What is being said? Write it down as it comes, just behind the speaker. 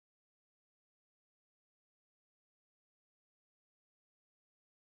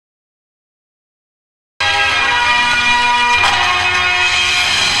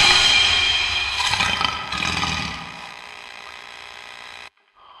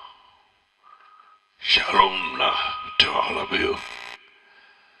Shalom to all of you.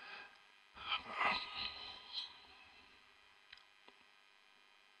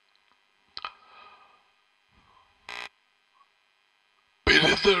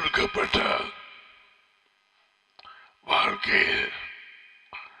 பிரித்தெடுக்கப்பட்ட வாழ்க்கையை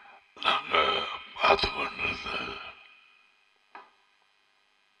நாங்கள் பார்த்து கொண்டிருந்தது.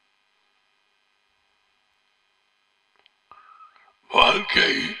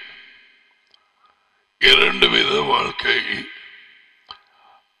 வாழ்க்கை இரண்டு வித வாழ்க்கை.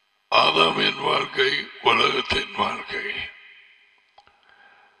 ஆதாமின் வாழ்க்கை, உலகத்தின் வாழ்க்கை.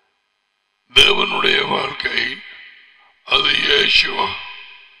 தேவனுடைய வாழ்க்கை அது இயேசுவா,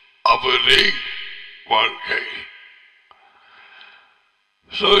 அவரே வாழ்க்கை.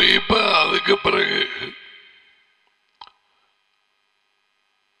 இப்ப அதுக்கு பிறகு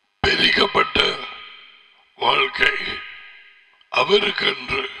பிரிக்கப்பட்ட வாழ்க்கை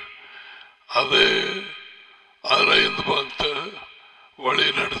அவருக்கென்று அது ஆராய்ந்து பார்த்து வழி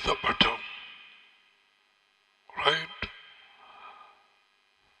நடத்தப்பட்டோம்.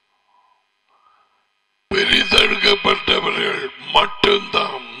 பிரித்தெடுக்கப்பட்டவர்கள்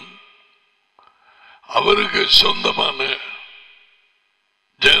மட்டும்தான் அவருக்கு சொந்தமான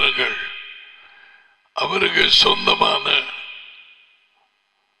ஜனங்கள், அவருக்கு சொந்தமான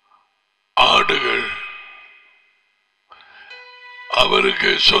ஆடுகள்,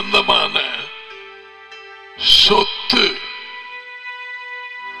 அவருக்கு சொந்தமான சொத்து.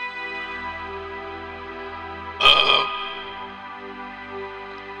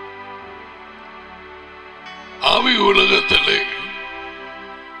 ஆவி உலகத்திலே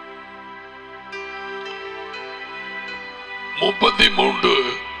 33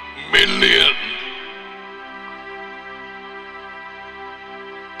 மில்லியன்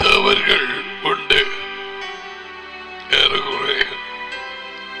தேவர்கள் உண்டு. ஏறக்குறைய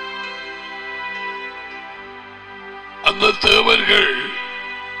அந்த தேவர்கள்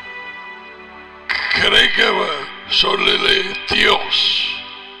கிரேக்க சொல்லிலே தியோஸ்.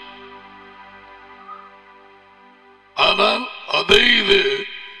 ஆனால் அதே இது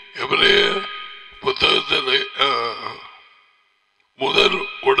எபிரேய புத்தகத்திலே முதல்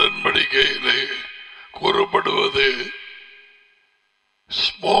உடன்படிக்கையிலே கூறப்படுவது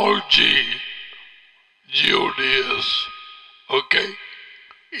small G, ஜியோடிஎஸ். Okay,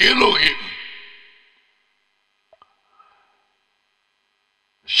 Elohim.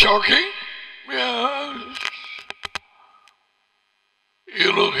 Shocking.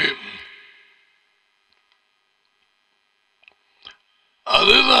 Elohim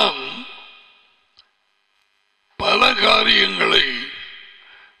அதுதான் பல காரியங்களை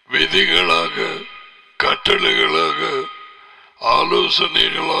விதிகளாக, கட்டளைகளாக,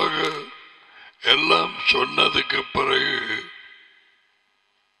 ஆலோசனைகளாக எல்லாம் சொன்னதுக்கு பிறகு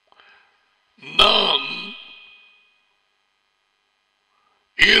நான்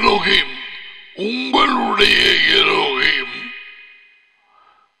எலோஹிம், உங்களுடைய எலோஹிம்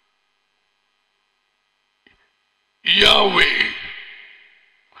யாவே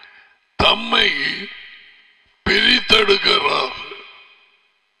தம்மை பிரித்தெடுக்கிறார்.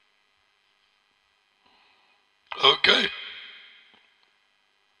 ஓகே,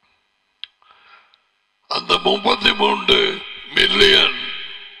 அந்த 33 மில்லியன்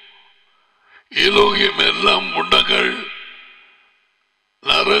எலோஹிம் எல்லாம் முன்னங்கள்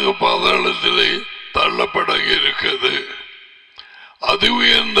நரக பாதாளத்திலே தள்ளப்பட இருக்கிறது. அது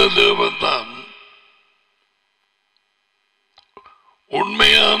உயர்ந்த தேவன் தான்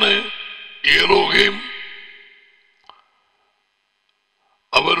உண்மையான எலோஹிம்.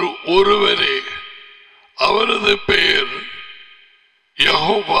 அவர் ஒருவரே. அவரது பெயர்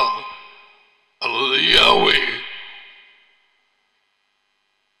யெகோவா அல்லது யாவே.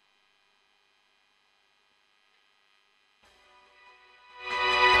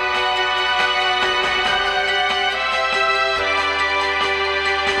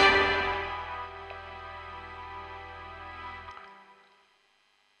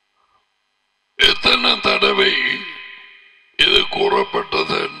 எத்தனை தடவை இது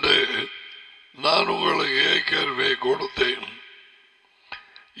கூறப்பட்டது என்று நான் உங்களுக்கு ஏற்கனவே கொடுத்தேன்.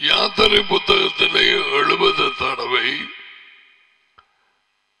 யாத்திரை புத்தகத்திலே 70 தடவை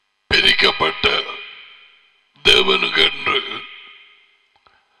பிரிக்கப்பட்ட தேவனுக்கென்று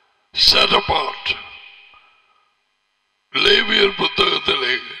set apart. லேவியர்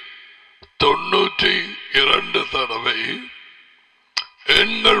புத்தகத்திலே 92 தடவை,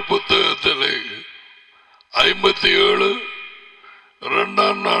 எண்கள் புத்தகத்திலே 57, 2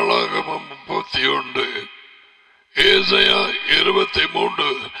 நாளாகமம் 31, ஏசாயா 23,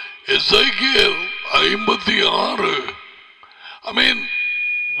 எசேக்கியேல் 56. I mean,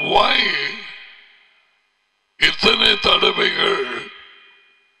 why எத்தனை தடவைகள்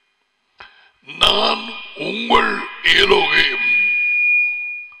நான் உங்கள் எலோகிம்,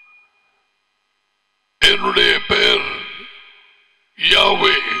 என்னுடைய பெயர்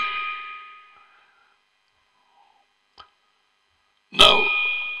யாவே.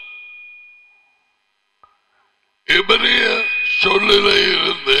 எபிரேய சொல்லில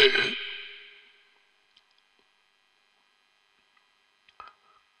இருந்து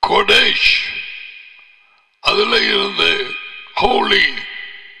கொடேஷ், அதுல இருந்து ஹோலி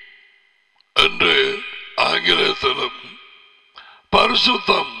என்று ஆங்கிலத்திலும்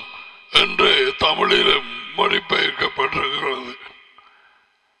பரிசுத்தம் என்று தமிழிலும் மொழிபெயர்க்கப்பட்டிருக்கிறது.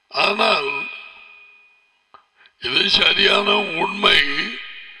 ஆனால் இது சரியான உண்மை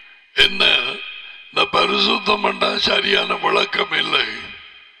என்ன? இந்த பரிசுத்தம் என்றால் சரியான விளக்கம் இல்லை.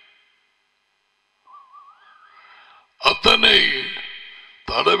 அத்தனை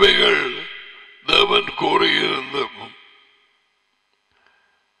தடவைகள் தேவன் கூறியிருந்தும்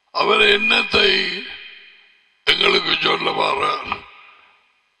அவர் என்னத்தை எங்களுக்கு சொல்ல வர்றார்?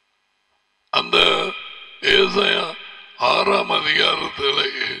 அந்த ஏசாயா 6ஆம்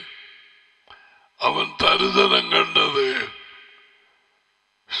அதிகாரத்திலே அவன் தரிசனம் கண்டது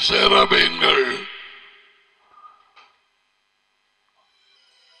சேராபீன்கள்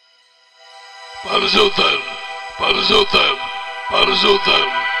பரிசுத்தர் பரிசுத்தர்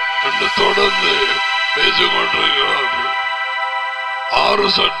பரிசுத்தர் என்று தொடர்ந்து பேசிக் கொண்டிருக்கிறார்கள். 6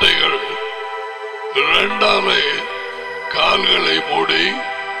 சட்டைகள் 2ஆலே கால்களை மூடி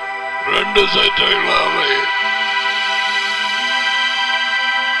 2 சட்டைகளாலே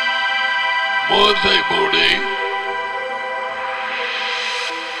முகத்தை மூடி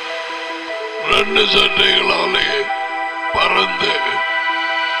 2 சட்டைகளாலே பறந்து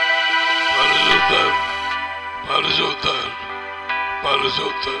பரிசுத்தர் பரிசுத்தர்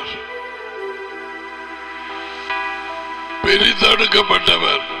பரிசுத்தர்,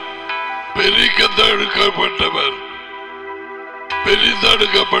 பிரித்தெடுக்கப்பட்டவர் பிரிக்கத்தெடுக்கப்பட்டவர்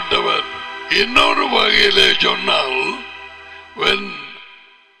பிரித்தெடுக்கப்பட்டவர். இன்னொரு வகையிலே சொன்னால்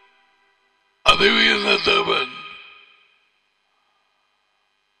அது உயர்ந்த தேவன்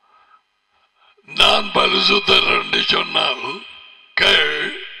நான் பரிசுத்தர் என்று சொன்னால்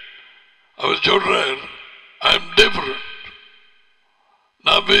அவர் சொல்றார் I am different,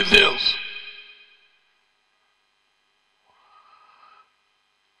 not with else.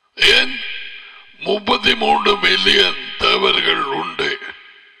 ஏன் 33 மில்லியன் தேவர்கள் உண்டு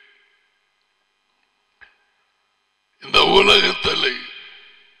இந்த உலகத்தில்.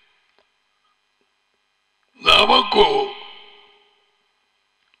 நமக்கோ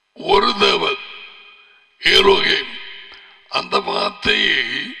ஒரு தேவன் எலோகிம். அந்த வார்த்தையை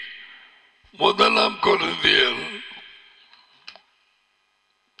 1 கொரிந்தியர்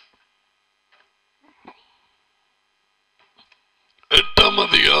 8ஆம்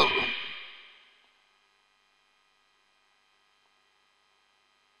அதிகாரம்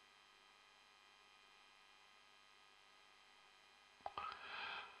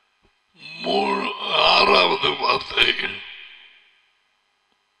 6வது வார்த்தை.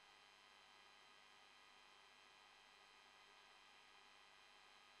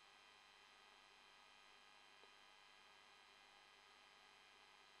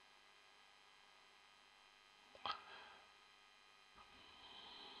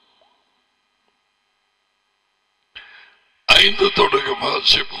 ஐந்து தொடக்க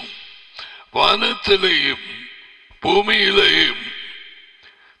வாசிப்போம். வானத்திலேயும் பூமியிலேயும்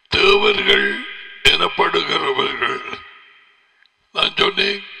தேவர்கள் எனப்படுகிறவர்கள், நான்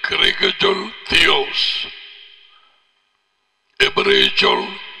சொன்னேன் கிரேக்க சொல் தியோஸ், எபிரேய சொல்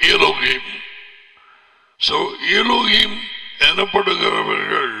எலோகிம். சோ எலோகிம்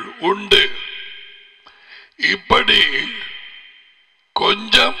எனப்படுகிறவர்கள் உண்டு. இப்படி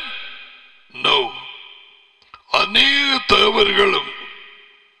கொஞ்சம் நோ அநேக தேவர்களும்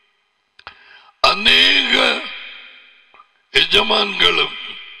அநேக எஜமான்களும்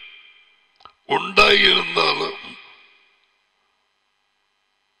உண்டாயிருந்தாலும்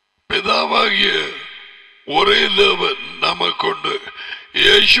பிதாவாகிய ஒரே தேவன் நமக்கொண்டு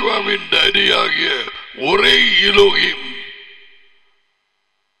இயேசுவின் டாடியாகிய ஒரே எலோகிம்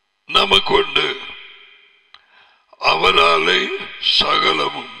நமக்கொண்டு அவராலே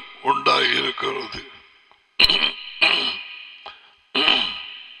சகலமும் உண்டாயிருக்கிறது.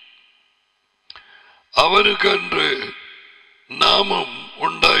 அவருக்கென்று நாமும்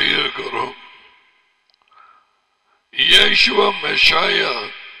உண்டாயிருக்கிறோம். இயேசுவ மெஷாயா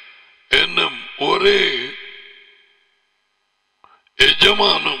என்னும் ஒரே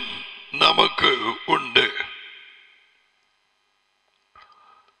எஜமானும் நமக்கு உண்டு.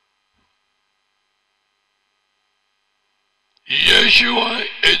 இயேசுவா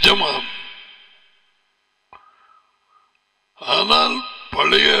எஜமான். ஆனால்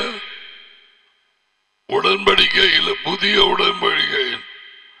பழைய உடன்படிக்கையில் புதிய உடன்படிக்கையில்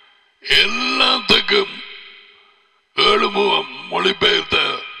எல்லாத்துக்கும் ஏழுமுகம் மொழிபெயர்த்த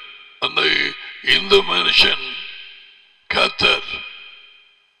அந்த இந்து மனுஷன் கத்தர்.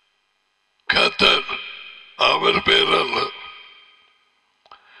 கத்தர் அவர் பேர் அல்ல.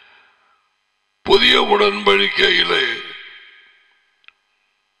 புதிய உடன்படிக்கையிலே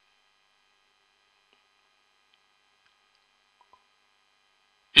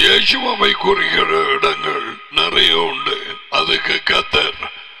இயேசுவை குறிக்கிற இடங்கள் நிறைய உண்டு. அதுக்கு கத்தர்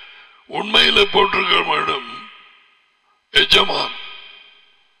உண்மையில போட்டிருக்க வேண்டும் எஜமான்.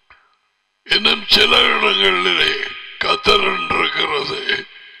 இன்னும் சில இடங்களிலே கத்தர் இருக்கிறது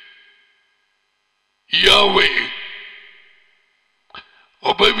யாவை.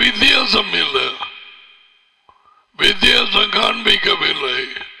 அப்ப வித்தியாசம் இல்லை, வித்தியாசம் காண்பிக்கவில்லை.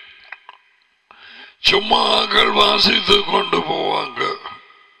 சும்மா ஆக்கள் வாசித்து கொண்டு போவாங்க.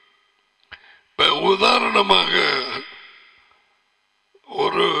 உதாரணமாக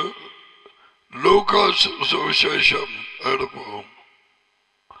ஒரு லூக்கா சுவிசேஷம் எடுப்போம்.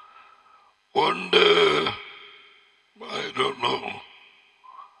 ஒன்று I don't know.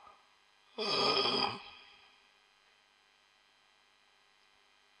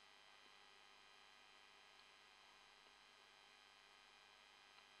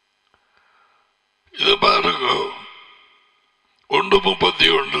 இது பாருங்க,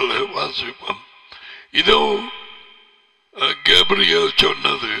 1:31 வாசிப்போம். இதோ கேப்ரியல்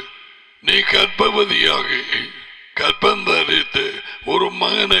சொன்னது, நீ கர்ப்பவதியாகி கர்ப்பந்தரித்து ஒரு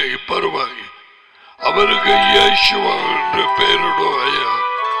மகனை பருவாய், அவருக்கு இயேசுவா என்று பெயரிடுவாயா.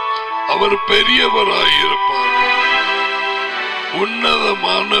 அவர் பெரியவராயிருப்பார்,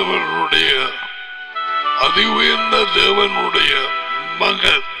 உன்னதமானவருடைய அதி உயர்ந்த தேவனுடைய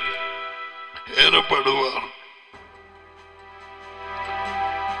மகன் எனப்படுவார்.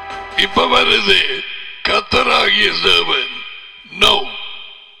 இப்ப வருது கர்த்தராகிய தேவன். நோ,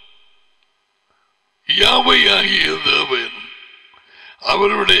 யாவையாகிய தேவன்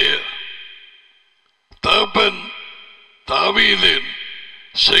அவருடைய தகப்பன் தாவீதின்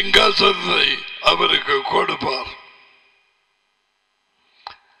சிங்காசனத்தை அவருக்கு கொடுப்பார்.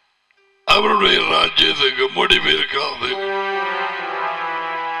 அவருடைய ராஜ்யத்துக்கு முடிவு இருக்காது.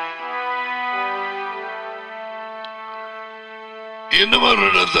 இன்னும் ஒரு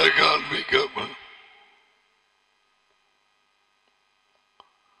இடத்தை காண்பிக்க,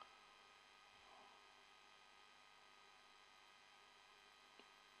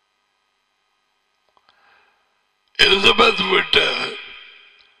 எலிசபெத் விட்ட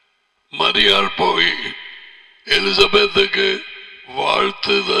மரியாள் போய் எலிசபெத்துக்கு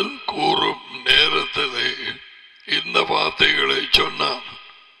வாழ்த்துதல் கூறும் நேரத்திலே இந்த வார்த்தைகளை சொன்னான்.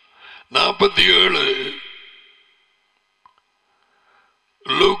 47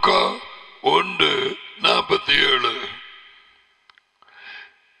 லூக்கா 1:47.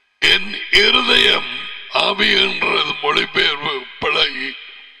 என் இருதயம் ஆவி என்றது மொழிபெயர்வு பிழை.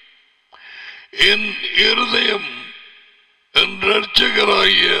 என் இருதயம் என்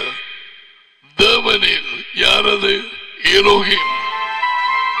ரட்சகராகிய தேவனில், யாரது? எலோஹிம்.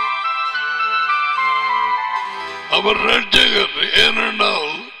 அவர் ரட்சகர்.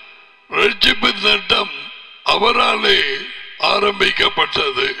 ஏனென்றால் ரட்சிப்பு திட்டம் அவராலே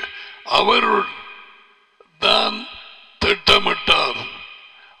ஆரம்பிக்கப்பட்டது. அவர் தான் திட்டமிட்டார்.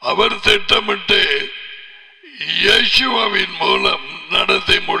 அவர் திட்டமிட்டு இயேசுவின் மூலம்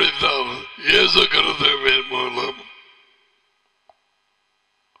நடத்தி முடித்தார். இயேசு கிறிஸ்துவின் மூலம்.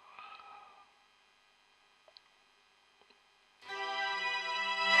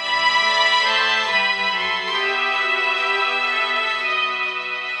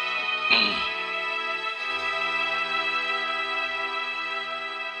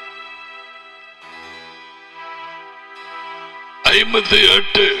 ஐம்பத்தி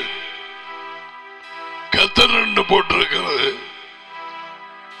 8 கர்த்தர் என்று போட்டிருக்கிறது.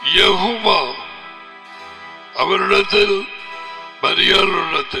 யெகோவா அவரிடத்தில்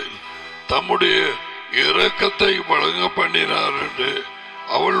மரியாளிடத்தில் தம்முடைய இரக்கத்தை வழங்க பண்ணினார் என்று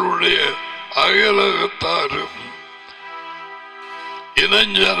அவளுடைய அயலகத்தாரும்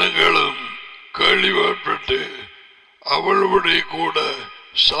இனஞ்சனங்களும் கேள்விப்பட்டு அவளுடைய கூட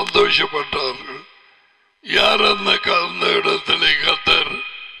சந்தோஷப்பட்டார்கள். யார் அந்த கலந்த இடத்திலே? கர்த்தர்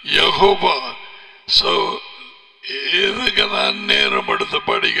யெகோவா. சோ இதுக்கு நான் நேரம் எடுத்து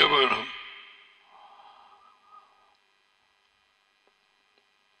படிக்க வேணும்.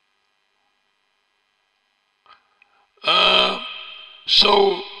 So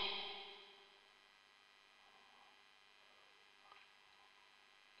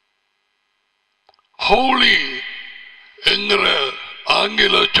holy என்கிற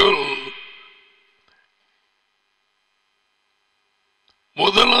ஆங்கில சொல்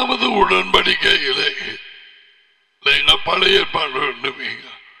முதலாவது உடன்படிக்கையிலே நீங்க பழைய ஏற்பாடு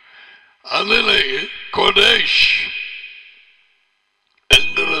அதில் கொடேஷ்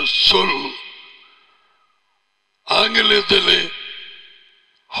என்கிற சொல் ஆங்கிலத்திலே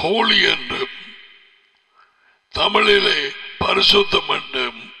ஹோலி என்றும் தமிழிலே பரிசுத்தம்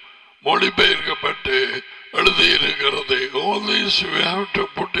என்றும் மொழிபெயர்க்கப்பட்டு எழுதியிருக்கிறது. All this we have to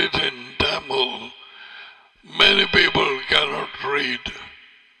put it in Tamil. Many people cannot read.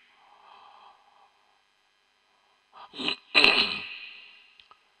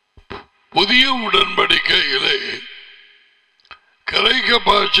 புதிய உடன்படிக்கையிலே கிரேக்க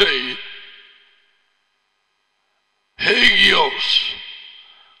பாஷை ஹேகியோஸ்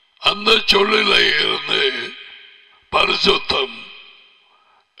அந்த சொல்லிலே இருந்து பரிசுத்தம்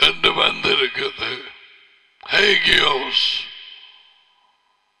என்று வந்திருக்கிறது. ஹேகியோஸ்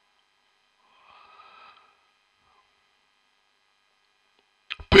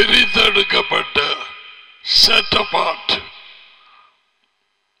பிரித்தெடுக்கப்பட்ட set apart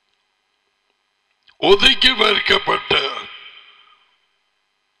ஒதுக்கி வைக்கப்பட்ட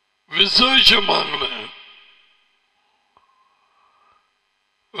விசேஷமான.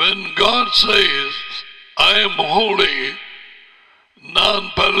 When God says I am holy, நான்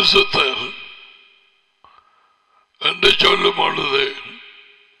பரிசுத்தர் என்று சொல்லும் பொழுது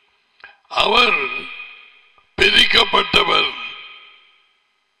அவர் பிரிக்கப்பட்டவர்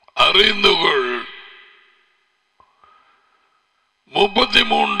அறிந்து கொள்.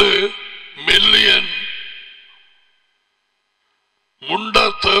 33 மில்லியன் முண்டா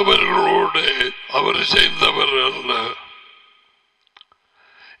தேவர்களோடு அவர் சேர்ந்தவர் அல்ல.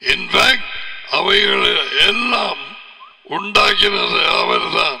 இன்ஃபேக்ட் அவைகள் எல்லாம் உண்டாக்கினது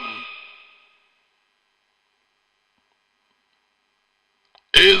அவர்தான்.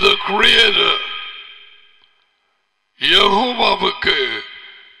 யெகோவாவுக்கு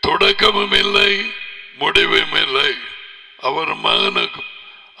தொடக்கமும் இல்லை முடிவும் இல்லை. அவர் மகனுக்கு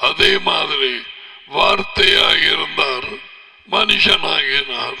அதே மாதிரி வார்த்தையாக இருந்தார்,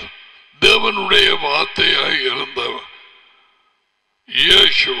 மனுஷனாகினார். தேவனுடைய வார்த்தையாக இருந்தவர்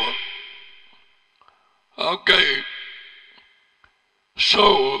இயேசுவா. ஓகே, சோ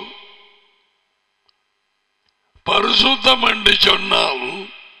பரிசுத்தம் என்று சொன்னால்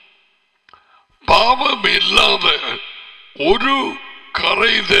பாவம் இல்லாத ஒரு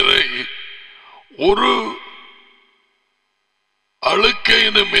கரைதிரை, ஒரு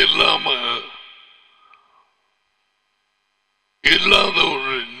அழுக்கையினும் இல்லாத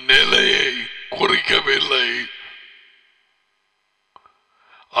ஒரு நிலையை குறிக்கவில்லை.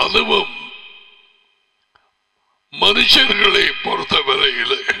 அதுவும் மனுஷர்களை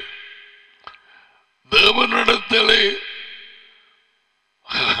பொறுத்தவரையிலே தேவனிடத்திலே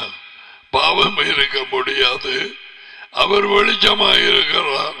பாவம் இருக்க முடியாது. அவர்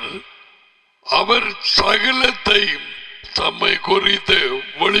வெளிச்சமாயிருக்கிறார். அவர் சகலத்தையும் தம்மை குறித்து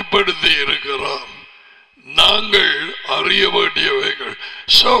வெளிப்படுத்தி இருக்கிறார். நாங்கள் அறிய வேண்டியவைகள்.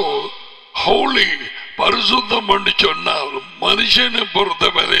 சோ ஹோலி பரிசுத்தம் என்று சொன்னால் மனுஷனை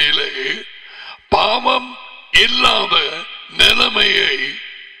பொறுத்தவரையிலே பாவம் இல்லாத நிலைமையை,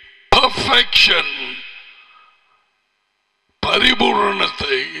 பர்ஃபெக்ஷன்,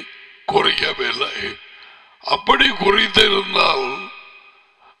 பரிபூரணத்தை குறிக்கவில்லை. அப்படி குறித்திருந்தால்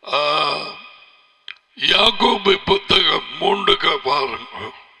யாக்கோபு புத்தகம் 3 பாருங்க.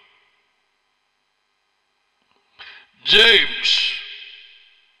 ஜேம்ஸ்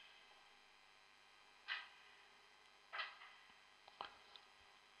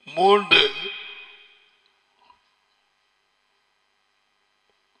மூன்று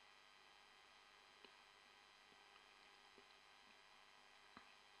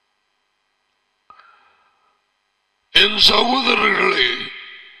என் சகோதரர்களே,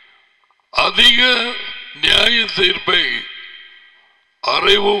 அதிக நியாய தீர்ப்பை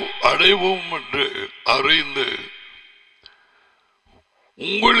அடைவோம் என்று அறிந்து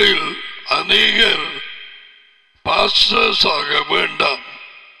உங்களில் அநேகர் பாஸ்டர்ஸ் ஆக வேண்டாம்,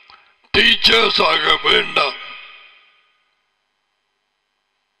 டீச்சர்ஸ் ஆக வேண்டாம்.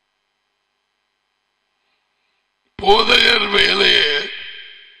 போதகர் வேலையே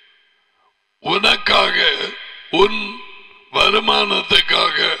உனக்காக, உன்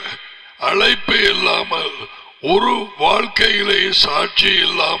வருமானத்துக்காக அழைப்பு இல்லாமல், ஒரு வாழ்க்கையிலே சாட்சி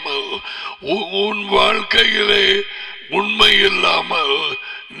இல்லாமல், உன் வாழ்க்கையிலே உண்மை இல்லாமல்,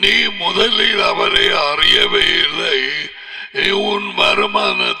 நீ முதலில் அவரை அறியவே இல்லை. உன்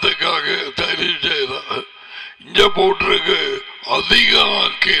வருமானத்துக்காக தெரிவு செய்த இங்க போட்டிருக்கு அதிக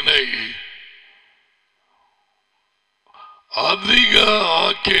ஆக்கினை. அதிக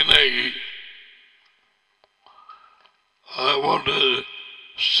ஆக்கினை. I want to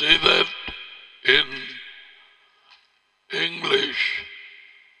say that in English.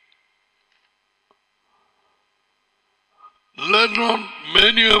 Let not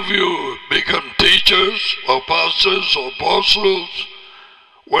many of you become teachers or pastors or apostles,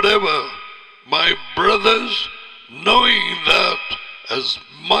 whatever, my brothers, knowing that as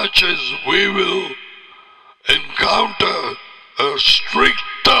much as we will encounter a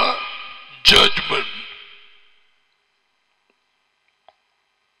stricter judgment.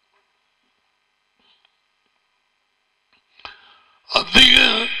 அதிக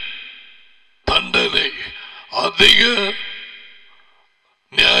தண்டனை, அதிக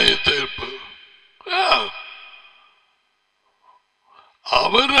நியாய தீர்ப்பு.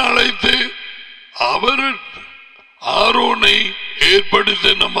 அவர் அழைத்து அவர் ஆரோனை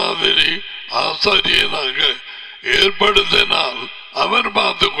ஏற்படுத்தின மாதிரி ஆசாரியனாக ஏற்படுத்தினால் அவர்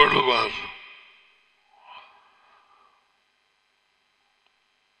பார்த்துக் கொள்வார்.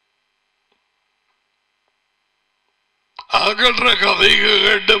 அகற்ற கதைக்கு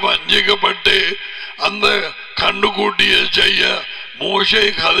கேட்டு வஞ்சிக்கப்பட்டு அந்த கண்டுகூட்டிய செய்ய மோசே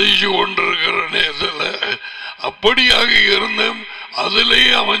கதைச்சு கொண்டிருக்கிற நேரத்தில் அப்படியாக இருந்தும்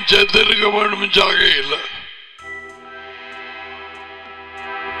அதிலேயே அவன் செத்திருக்க வேண்டும் சாக இல்லை.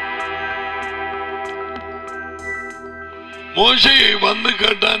 மோசையை வந்து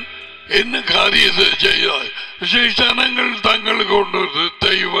கேட்டான், என்ன காரியத்தை செய்தாய்? விசேஷங்கள் தங்களுக்கு கொண்டு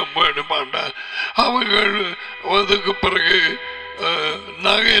தெய்வம் வேணுமாண்டா. அவர்கள் அதுக்கு பிறகு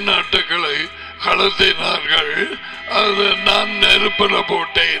நகை நாட்டுகளை கலத்தினார்கள். அது நான் நெருப்பில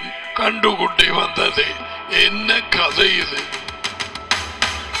போட்டேன், கண்டுகுட்டி வந்தது. என்ன கதை இது?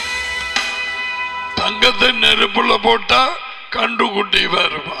 தங்கத்தை நெருப்புல போட்டா கண்டுகுட்டி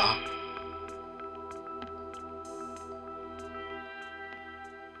வருமா?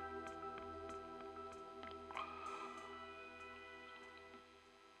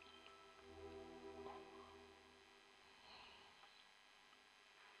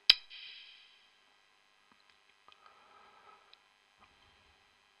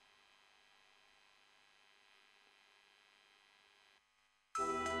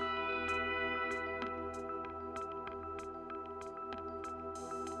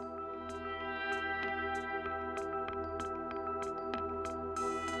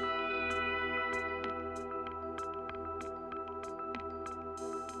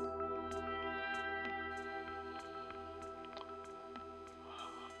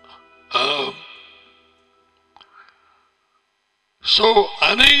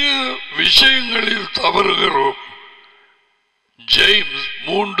 அநேக விஷயங்களில் தவறுகிறோம். ஜேம்ஸ்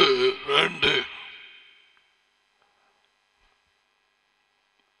 3:2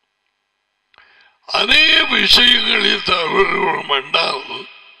 அநேக விஷயங்களில் தவறுகிறோம் என்றால்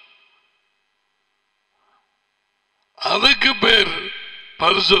அதுக்கு பேர்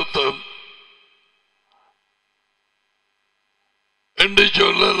பரிசுத்தம் என்று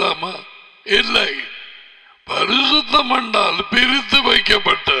சொல்லலாமா? இல்லை. பரிசுத்தம் என்றால் பிரித்து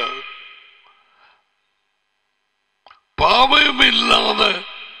வைக்கப்பட்ட பாவம் இல்லாத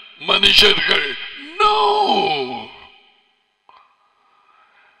மனுஷர்கள்.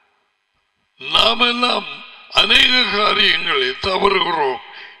 நாம் எல்லாம் அநேக காரியங்களை தவறுகிறோம்.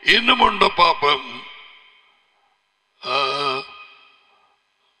 இன்னும் உண்ட பாப்பம்.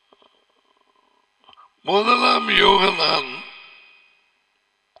 முதலாம் யோகனான்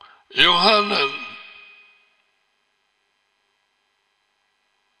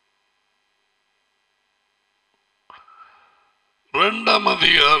 2ஆம்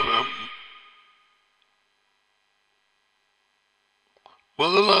அதிகாரம்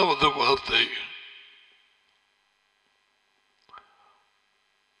 1வது வார்த்தை.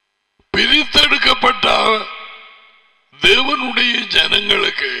 பிரித்தெடுக்கப்பட்ட தேவனுடைய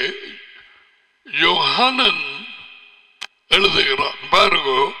ஜனங்களுக்கு யோகானன் எழுதுகிறான்.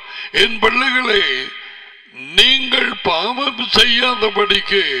 பாருங்க, என் பிள்ளைகளை, நீங்கள் பாவம்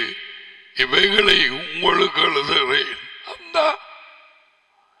செய்யாதபடிக்கு இவைகளை உங்களுக்கு எழுதுகிறேன். அந்த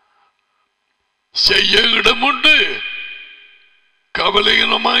செய்ய இடமுண்டு.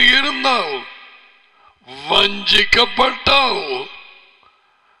 கவலையினமாக இருந்தால், வஞ்சிக்கப்பட்டால்,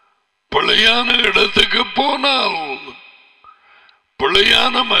 பிழையான இடத்துக்கு போனால்,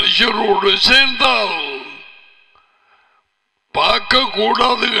 பிழையான மனுஷரோடு சேர்ந்தால், பார்க்க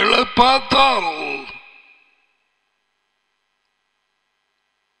கூடாதுகளை பார்த்தால்,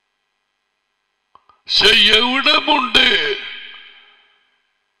 செய்ய இடமுண்டு.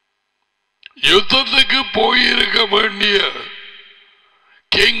 யுத்தத்துக்கு போயிருக்க வேண்டிய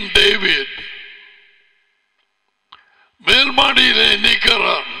கிங் டேவிட் மேல் மாடியிலே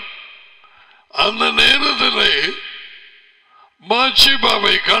நிற்கிறான். அந்த நேரத்திலே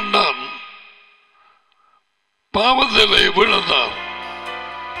பாத்ஷேபாவை கண்டான். பாவத்திலே விழுந்தான்.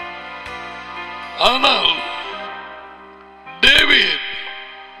 ஆனால் டேவிட்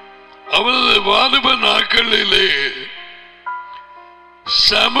அவனது வாலிப நாட்களிலே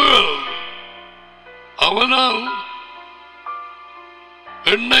சாமுவேல் அவனால்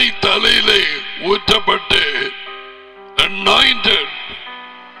எண்ணெய் தலையிலே ஊற்றப்பட்டு anointed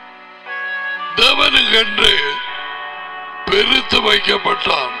தேவனுக்கென்று பெருத்து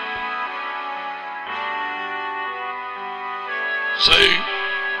வைக்கப்பட்டான்.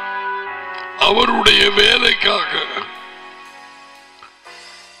 அவருடைய வேலைக்காக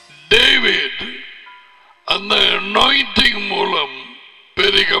டேவிட் அந்த anointing மூலம்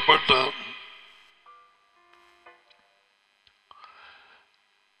பெருக்கப்பட்டான்.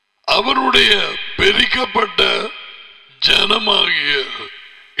 அவருடைய பெருக்கப்பட்ட ஜனமாகிய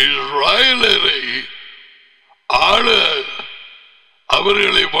இஸ்ராயலரை ஆள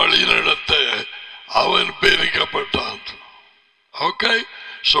அவர்களை வழிநடத்த அவன் பெருக்கப்பட்டான். ஓகே,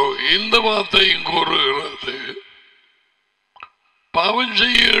 சோ இந்த வார்த்தையும் கூறுகிறது பாவம்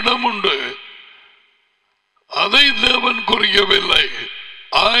செய்ய இடம் உண்டு. அதை தேவன் குறிக்கவில்லை.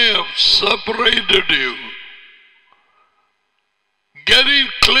 I have separated you. Get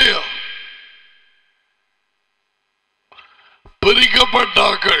it clear.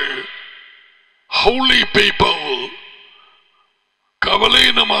 பிரிக்கப்பட்டார்கள் holy people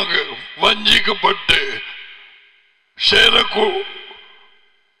கவலையினமாக வஞ்சிக்கப்பட்டு சேரக்கூடாத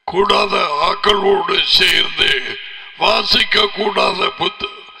ஆக்களோடு சேர்ந்து வாசிக்க கூடாத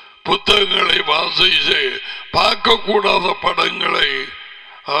புத்தகங்களை வாசித்து பார்க்க கூடாத படங்களை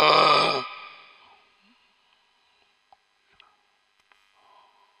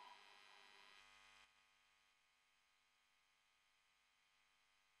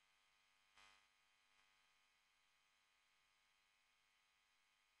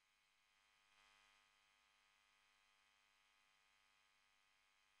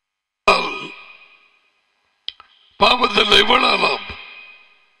பாவத்தில் விழலாம்.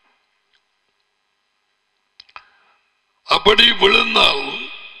 அப்படி விழுந்தால்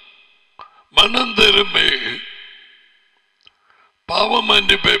மனம் திரும்பி பாவ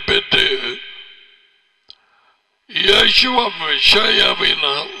மன்னிப்பை பெற்று யேசுவா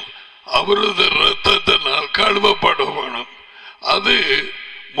மெசியாவினால் அவரது இரத்தத்தினால் கழுவப்படணும். அது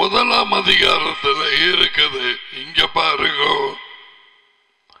 1ஆம் அதிகாரத்தில் இருக்குது. இங்க பாருங்க,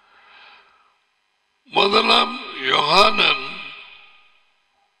 1ஆம் யோகானன்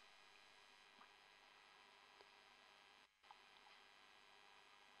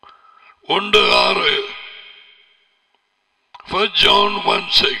 1:6 First John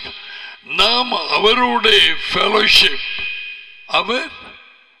 1:6 நாம் அவருடைய ஃபெலோஷிப் அவர்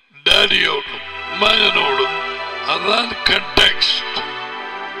டாடியோடு மகனோடு அதான் கண்டெக்ஸ்ட்.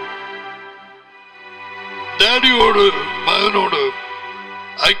 டாடியோடு மகனோடு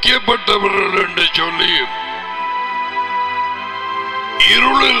ஐக்கியப்பட்டவர்கள் என்று சொல்லி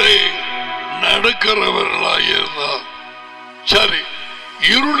இருளிலே நடக்கிறவர்களாயிருந்தால் சரி,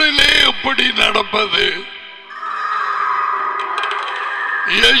 இருளிலே எப்படி நடப்பது?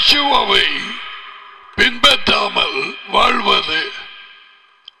 இயேசுவை பின்பற்றாமல் வாழ்வது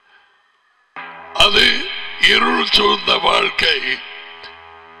அது இருள் சூழ்ந்த வாழ்க்கை.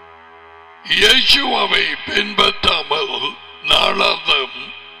 இயேசுவை பின்பற்றாமல் நாளாந்தம்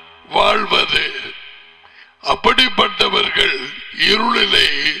வாழ்வது, அப்படிப்பட்டவர்கள் இருளிலே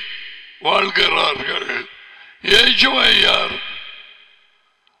வாழ்கிறார்கள். இயேசுவை யார்?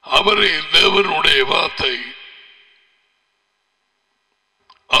 அவரே தேவனுடைய வார்த்தை,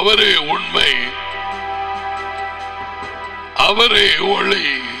 அவரே உண்மை, அவரே ஒளி.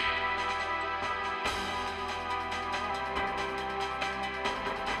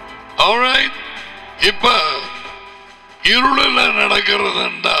 Alright, இப்ப இருளில் நடக்கிறது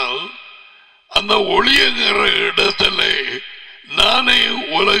என்றால் அந்த ஒளிங்கிற இடத்துல நானே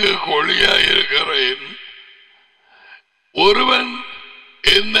உலக ஒளியாயிருக்கிறேன். ஒருவன்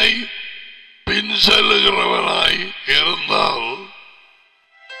என்னை பின் செல்லுகிறவனாய் இருந்தால்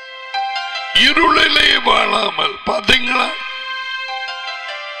இருளிலே வாழாமல், பாத்தீங்களா,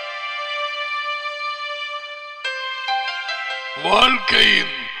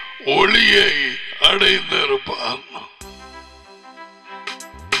 வாழ்க்கையின் ஒளியை அடைந்திருப்பான்.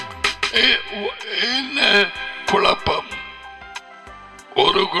 என்ன குழப்பம்?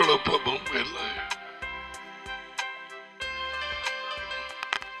 ஒரு குழப்பமும் இல்லை.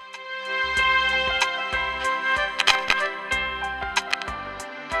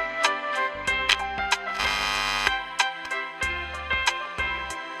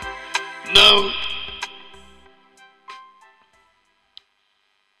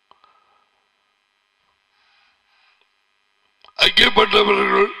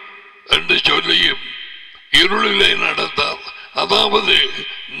 ரட்சிக்கப்பட்டவர்கள் என்று சொல்லியும் இருளிலே நடந்தால், அதாவது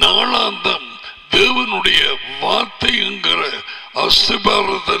நாளாந்தம் தேவனுடைய வார்த்தை என்கிற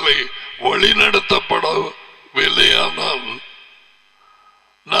அஸ்திபாரத்திலே வழிநடத்தப்படவில்லையானால்,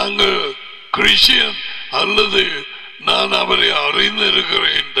 நாங்கள் கிறிஸ்டியன் அல்லது நான் அவரை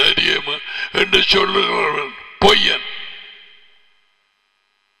அறிந்திருக்கிறேன் தைரியம் என்று சொல்லுகிறவன் பொய்யன்.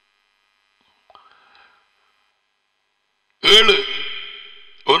 ஏழு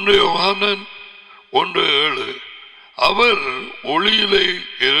 1 யோவானன் 1:7 அவர் ஒளியிலே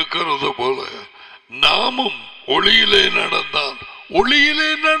இருக்கிறது போல நாமும் ஒளியிலே நடந்தால்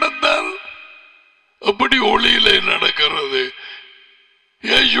அப்படி ஒளியிலே நடக்கிறது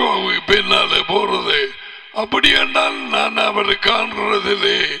இயேசுவுக்கு பின்னாலே போறது. அப்படி என்றால் நான் அவரை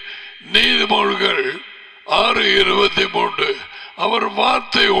காண்கிறதிலே நீதிமொழிகள் 6:23 அவர்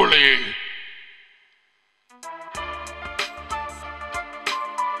வார்த்தை ஒளி.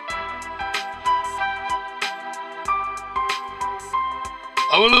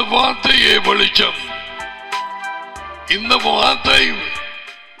 அவரது வார்த்தையே வெளிச்சம். இந்த வார்த்தை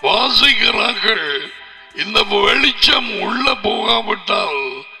வாசிக்கிறார்கள். இந்த வெளிச்சம் உள்ள போகாவிட்டால்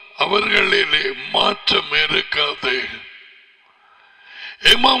அவர்களிலே மாற்றம் இருக்காது.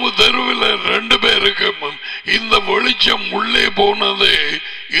 எமாமு தெருவில் 2 பேருக்கும் இந்த வெளிச்சம் உள்ளே போனதே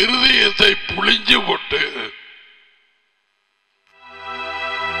இருதயத்தை புளிஞ்சு போட்டு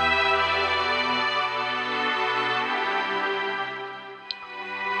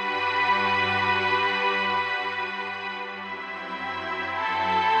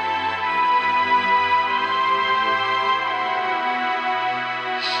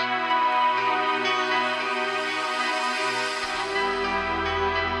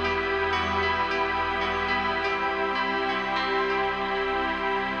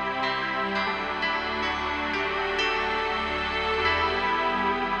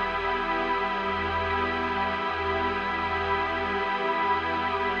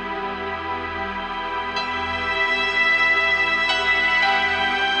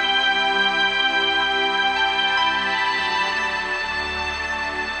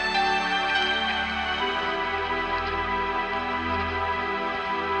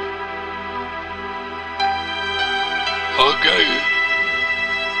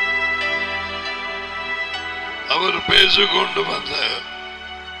அவர் பேசிக்கொண்டு வந்த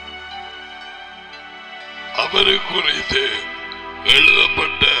அவரை குறித்து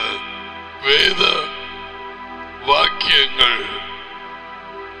எழுதப்பட்ட வேத வாக்கியங்கள்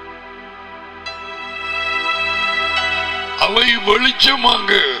அவை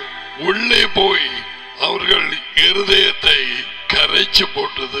வெளிச்சமாக உள்ளே போய் அவர்கள் இருதயத்தை கரைச்சு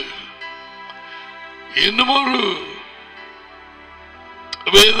போட்டது. இன்னுமொரு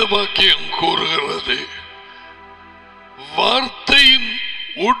வேத வாக்கியம் கூறுகிறது, வார்த்தையின்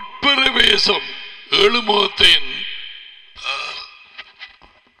உட்பிரவேசம் எழுமுகத்தின்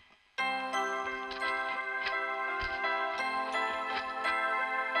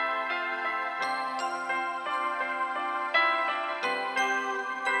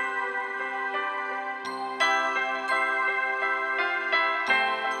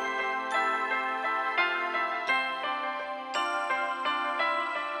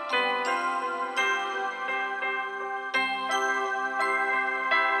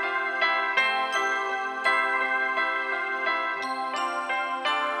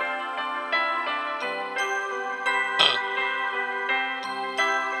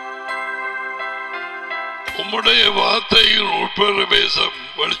உம்முடைய வார்த்தையின் உட்பிரவேசம்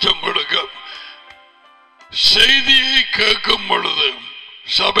வெளிச்சம் கொடுக்கும். செய்தியை கேட்கும் பொழுது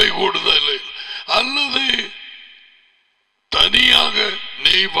சபை கூடுதலில் அல்லது தனியாக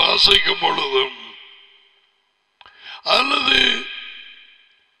நீ வாசிக்கும் பொழுதும் அல்லது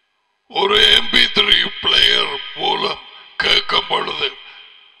ஒரு MP3 பிளேயர் மூலம் கேட்கும் பொழுது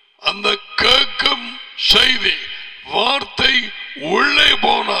அந்த கேட்கும் செய்தி வார்த்தை உள்ளே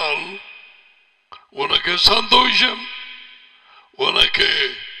போனால் உனக்கு சந்தோஷம், உனக்கு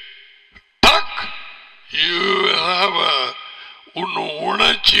உன்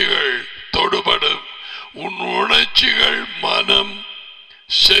உணர்ச்சிகள் தொடுபடும். உன் உணர்ச்சிகள் மனம்,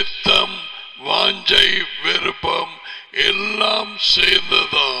 சித்தம், வாஞ்சை, விருப்பம் எல்லாம்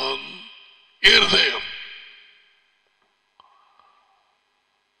சேர்ந்துதான் இருதயம்.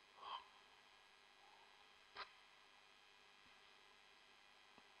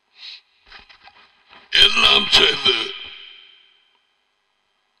 எல்லாம் சேர்ந்து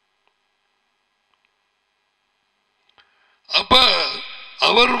அப்ப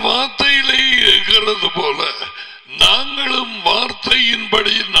அவர் வார்த்தையிலே இருக்கிறது போல நாங்களும்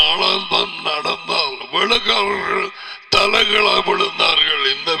வார்த்தையின்படி நாளாந்தம் நடந்தால், விளக்காரர்கள் தலைகளா விழுந்தார்கள்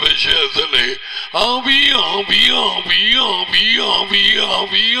இந்த விஷயத்திலே. ஆவி ஆவி ஆவி ஆவி ஆவி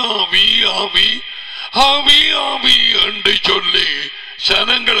ஆவி ஆவி ஆவி ஆவி ஆவி என்று சொல்லி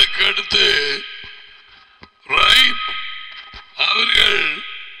ஜனங்களுக்கு அடுத்து அவர்கள்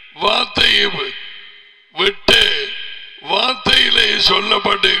வார்த்தையை விட்டு வார்த்தையிலே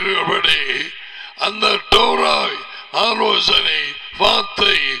சொல்லப்பட்டிருக்கிறபடி அந்த டோராய் ஆலோசனை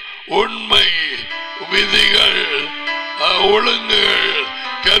வார்த்தை உண்மை விதிகள் ஒழுங்குகள்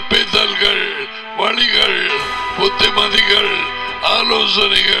கற்பித்தல்கள் வழிகள் புத்திமதிகள்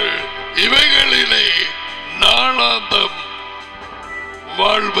ஆலோசனைகள் இவைகளிலே நாளாந்தம்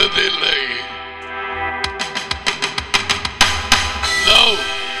வாழ்வதில்லை.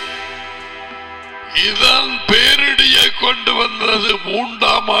 இதான் பேரிடியை கொண்டு வந்தது.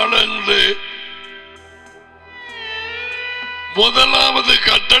 மூன்றாம் ஆண்டு முதலாவது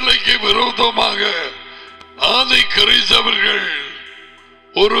கட்டளைக்கு விரோதமாக ஆதி கிறிஸ்தவர்கள்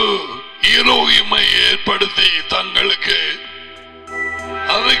ஒரு ஈரோகிமை ஏற்படுத்தி தங்களுக்கு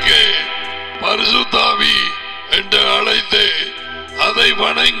அதுக்கு பரிசுத்தாவி என்று அழைத்து அதை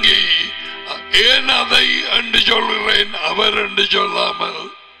வணங்கி, ஏன் அதை என்று சொல்கிறேன் அவர் என்று சொல்லாமல்,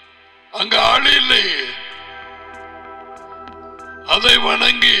 அங்க ஆளில்லை, அதை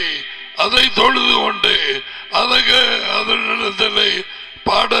வணங்கி அதை தொழுது கொண்டு அதற்கு அதனிடத்தில்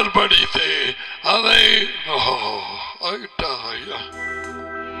பாடல் படித்து அதை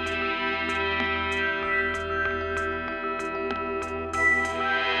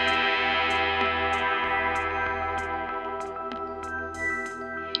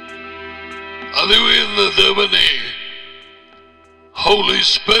அதுவே இந்த தேவனே Holy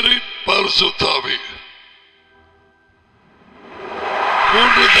Spirit பரிசுத்தாவி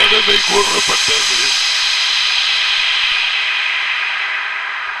மூன்று தடவை கூறப்பட்டது.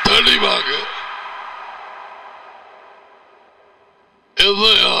 தெளிவாக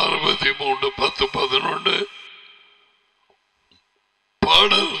 63:10-11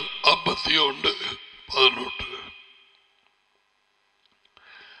 பாடல் 51:11.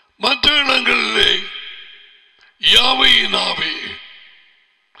 மற்ற இடங்களிலே யாவையின் ஆவி,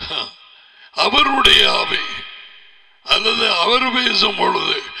 அவருடைய ஆவி அல்லது அவர் பேசும்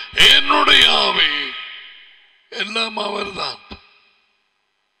பொழுது என்னுடைய ஆவி, எல்லாம் அவர்தான்,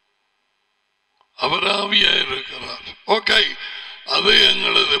 அவர் ஆவியா இருக்கிறார். ஓகே, அது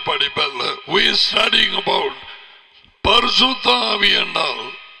எங்களது படிப்பல்ல. we are studying about பரிசுத்த ஆவி என்றால்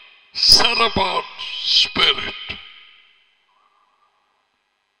set apart spirit,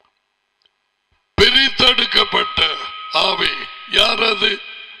 பிரித்தெடுக்கப்பட்ட ஆவி. யார் அது?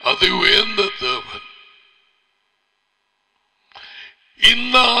 அது உயர்ந்த தேவன்.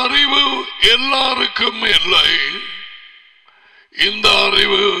 இந்த அறிவு எல்லாருக்கும் இல்லை. இந்த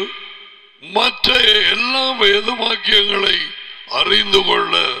அறிவு மற்ற எல்லா வேத வாக்கியங்களை அறிந்து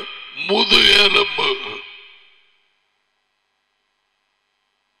கொள்ள முதுகெலும்பு.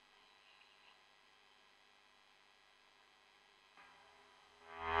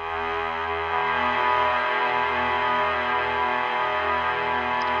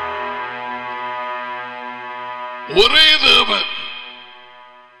 ஒரே தேவன்,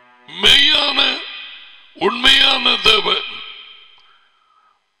 மெய்யான உண்மையான தேவன்,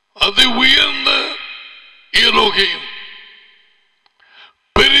 அது உயர்ந்த எலோகிம்,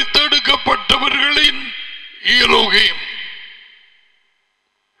 பிரித்தெடுக்கப்பட்டவர்களின் எலோகிம்,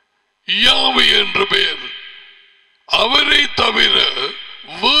 யாவே என்ற பெயர். அவரை தவிர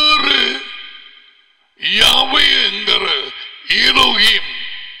வேறு யாவே என்கிற எலோகிம்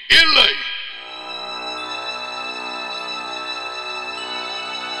இல்லை.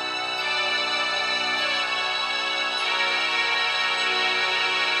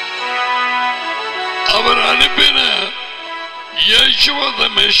 அவர் அனுப்பின யேசுவ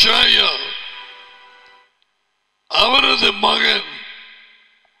மெஷாயா, அவரது மகன்,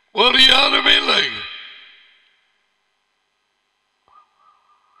 ஒரு யாருமே இல்லை.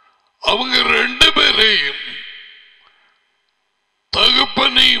 அவங்க ரெண்டு பேரையும்,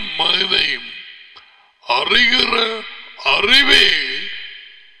 தகப்பனையும் மகனையும் அறிகிற அறிவே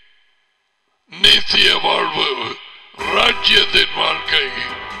நித்திய வாழ்வு, ராஜ்யத்தின் வாழ்க்கை.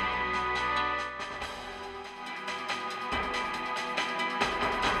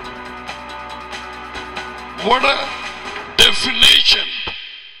 What a definition!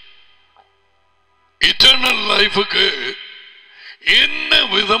 Eternal life க்கு என்ன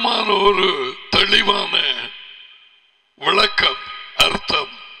விதமான ஒரு தெளிவான விளக்கம்,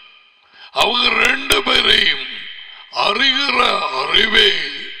 அர்த்தம். அவங்க ரெண்டு பேரையும் அறிகிற அறிவே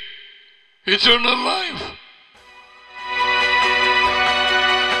eternal life.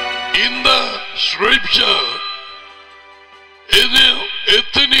 இந்த scripture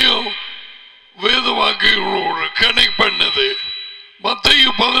எத்தனையோ வேத வாக்குகளோடு கனெக்ட் பண்ணது. மத்தேயு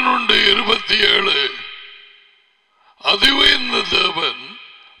 11:27 அதுவே இந்த தேவன்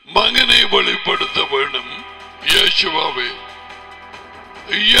மகனை வெளிப்படுத்த வேண்டும். இயேசுவாவே,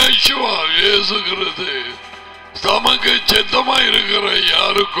 இயேசுவா இயேசுகிறது தமக்கு சித்தமாய் இருக்கிற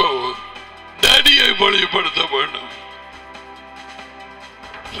யாருக்கோ டேடியை வெளிப்படுத்த வேண்டும்.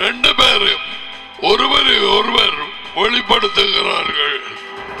 ரெண்டு பேரும் ஒருவரை ஒருவர் வெளிப்படுத்துகிறார்கள்.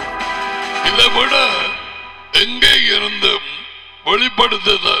 இதை விட எங்கே இருந்தும்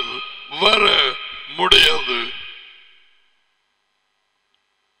வெளிப்படுத்துதல் வர முடியாது.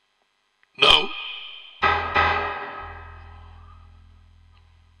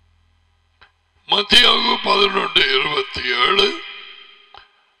 மத்தேயு 11:27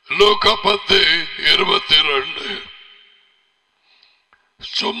 லூக்கா 10:22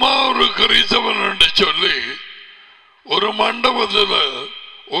 சும்மா ஒரு கிறிஸ்தவன் என்று சொல்லி ஒரு மண்டபத்தில்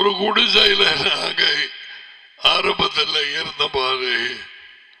ஒரு குடிசையில் நாங்க ஆரம்பத்தில் இருந்த பாரு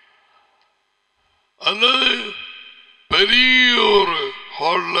அல்லது பெரிய ஒரு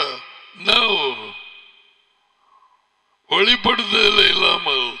ஹால்ல வெளிப்படுத்தல்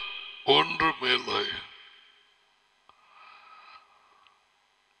இல்லாமல் ஒன்றுமில்லை.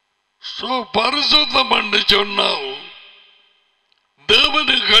 பரிசுத்தம் என்று சொன்னால்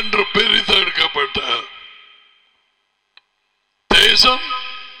தேவனுக்கு என்று பிரித்தெடுக்கப்பட்ட தேசம்,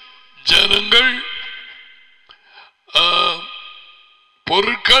 ஜனங்கள்,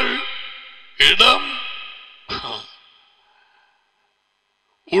 பொருட்கள், இடம்,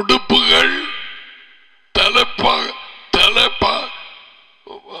 உடுப்புகள்,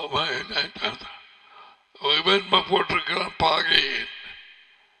 போட்டிருக்கிறான் பாகை.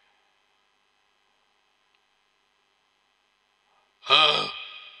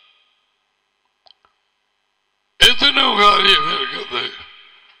 எத்தனை காரியம் இருக்குது.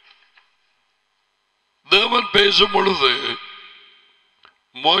 தேவன் பேசும் பொழுது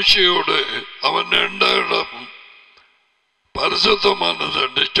மோசையோடு அவன் 2 இடம் பரிசுத்தமானது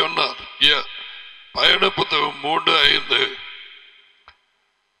என்று சொன்னார். பயண புத்தகம் 3:5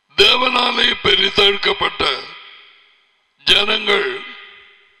 தேவனாலே பிரித்தெடுக்கப்பட்ட ஜனங்கள்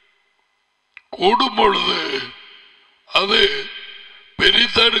கூடும் பொழுது அது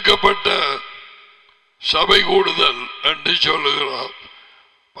பிரித்தெடுக்கப்பட்ட சபை கூடுதல் என்று சொல்லுகிறார்.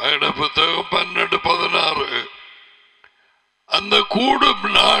 பயண புத்தகம் 12:16 அந்த கூடும்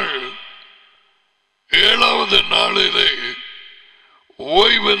நாள் 7வது நாளிலே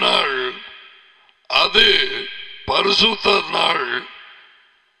ஓய்வு நாள், அது பரிசுத்த நாள்,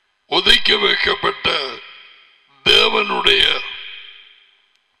 ஒதுக்கி வைக்கப்பட்ட தேவனுடைய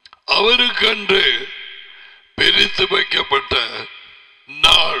அவருக்கென்று பிரித்து வைக்கப்பட்ட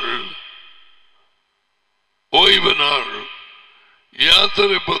நாள், ஓய்வு நாள்.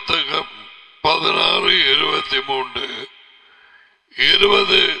 யாத்திரை புத்தகம் 16:23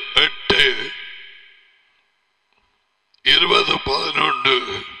 20:8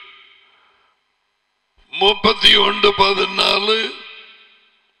 20:11 31:14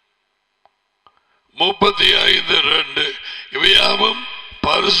 35:2 இவையாவும்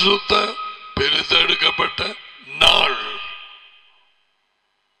பரிசுத்த பிரித்தெடுக்கப்பட்ட நாள்.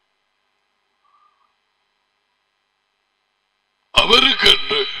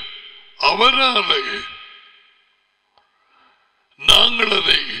 அவருக்கென்று அவராலே நாங்கள்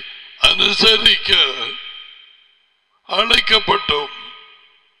அதை அனுசரிக்க அழைக்கப்பட்டோம்.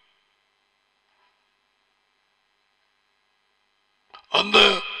 அந்த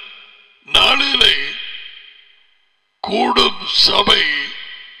நாளிலே கூடும் சபை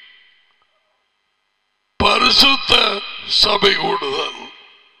பரிசுத்த சபை கூடுதல்.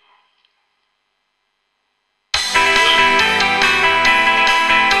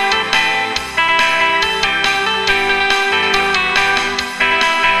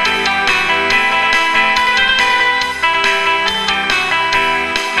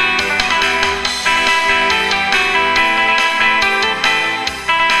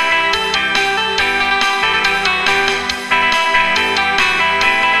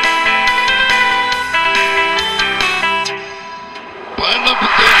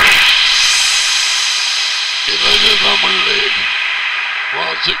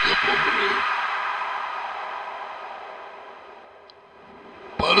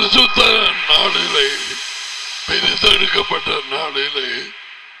 பரிசுத்த நாளிலே பிரித்தெடுக்கப்பட்ட நாளிலே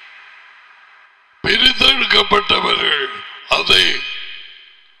பிரித்தெடுக்கப்பட்டவர்கள் அதை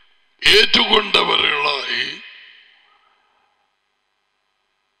ஏற்றுக்கொண்டவர்களாய்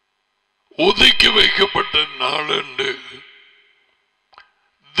ஒதுக்கி வைக்கப்பட்ட நாளன்று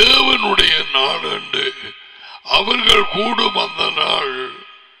தேவனுடைய நாளன்று அவர்கள் கூடும் அந்த நாள்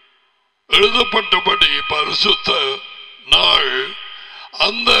எழுதப்பட்டபடி பரிசுத்த நாள்.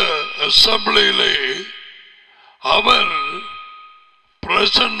 அந்த அசம்பிளியிலே அவர்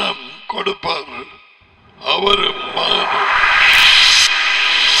பிரசன்னம் கொடுப்பார். அவர்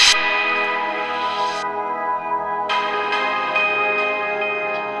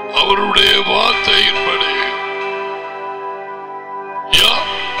அவருடைய வார்த்தையின்படி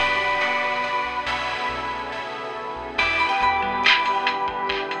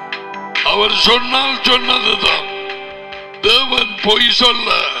அவர் சொன்னால் சொன்னதுதான். தேவன் பொய் சொல்ல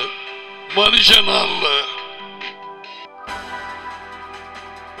மனுஷன் அல்ல.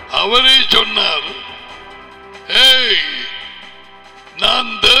 அவரே சொன்னார், ஏய்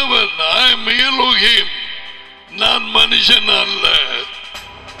நான் தேவன், எலோஹிம், நான் மனுஷன் அல்ல.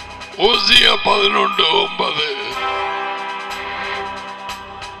 ஓசியா 11:9.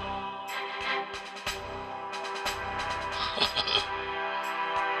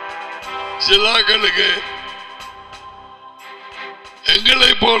 சிலாக்களுக்கு எங்களை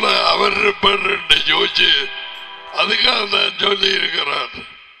போல அவர் இருப்பார் என்று யோசிச்சு அதுக்காக தான் சொல்லி இருக்கிறார்.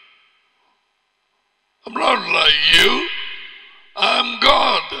 I'm not like you. I'm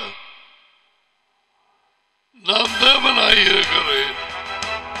God. நான் தேவனாய் இருக்கிறேன்.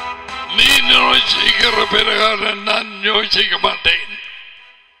 நீ யோசிக்கிற பிரகாரம் நான் யோசிக்க மாட்டேன்.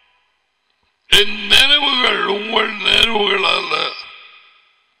 என் நினைவுகள் உங்கள் நினைவுகள் அல்ல.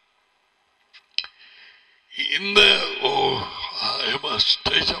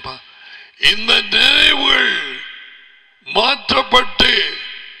 இந்த நினைவுகள் மாற்றப்பட்டு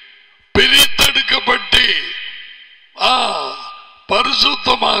பிரித்தெடுக்கப்பட்டு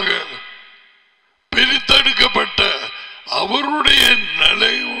பரிசுத்தமாக பிரித்தெடுக்கப்பட்ட அவருடைய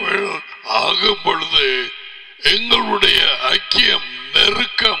நினைவுகள் ஆகும் பொழுது எங்களுடைய ஐக்கியம்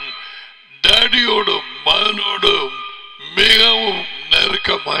நெருக்கம் டாடியோடும் மகனோடும் மிகவும்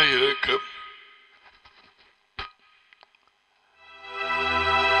நெருக்கமாயிருக்கும்.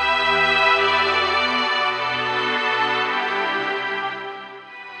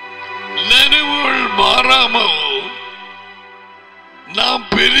 நினைவுகள் மாறாமல் நாம்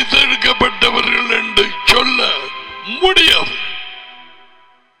பிரித்தெடுக்கப்பட்டவர்கள் என்று சொல்ல முடியாது.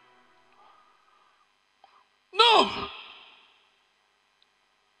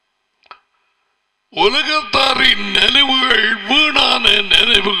 உலகத்தாரின் நினைவுகள் வீணான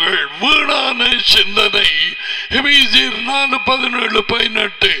நினைவுகள், வீணான சிந்தனை. எபேசியர்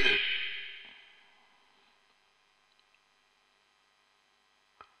 4:17-18.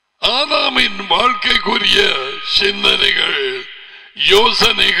 ஆதாமின் வாழ்க்கைக்குரிய சிந்தனைகள்,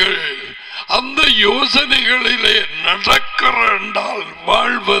 யோசனைகள், அந்த யோசனைகளிலே நடக்கிற என்றால்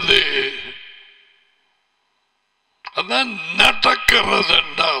வாழ்வது, அதான் நடக்கிறது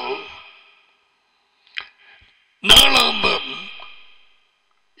என்றால் நாளாந்தம்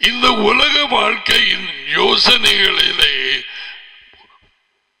இந்த உலக வாழ்க்கையின் யோசனைகளிலே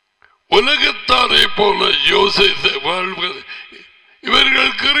உலகத்தாரை போல யோசித்து வாழ்வது.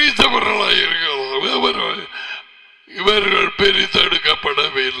 இவர்கள் கிறிஸ்தவர்களாயிருக்கிறார்கள், இவர்கள்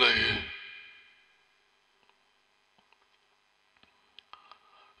பிரித்தெடுக்கப்படவில்லை.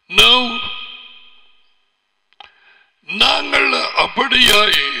 நாங்கள்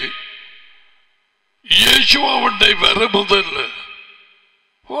அப்படியாய் இயேசுவை வர முதல்ல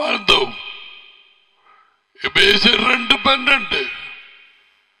வாழ்ந்தோம். எபேசியர் 2:12.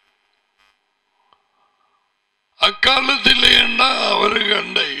 அக்காலத்திலே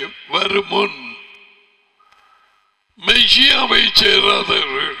அவர்களை வரும் முன் மெசியாவை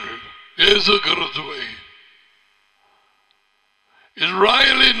சேராதவர்கள் இயேசு கிறிஸ்துவை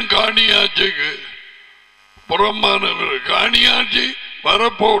இஸ்ராயலின் காணியாட்சிக்கு புறம்பானவர், காணியாட்சி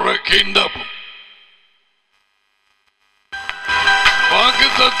வரப்போற கிங்டம்,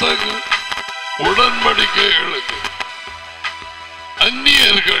 வாக்குத்தத்தங்க உடன்படிக்கைகளுக்கு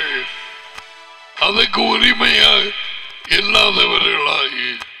அந்நியர்கள் அதுக்கு உரிமையாக இல்லாதவர்களாகி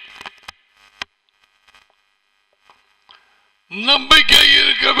நம்பிக்கை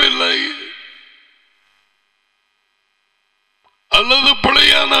இருக்கவில்லை அல்லது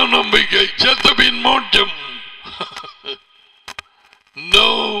பிழையான நம்பிக்கை, செத்தபின் மோட்சம்.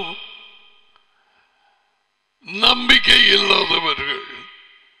 நம்பிக்கை இல்லாதவர்கள்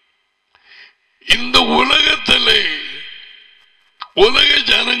இந்த உலகத்திலே உலக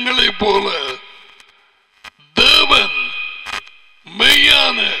ஜனங்களை போல தேவன்,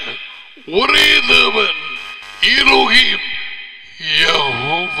 மெய்யான ஒரே தேவன் எலோஹிம்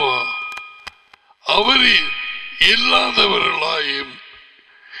யெகோவா, அவரை இல்லாதவர்களாயும்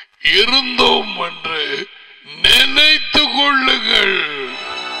இருந்தோம் என்று நினைத்துக் கொள்ளுங்கள்.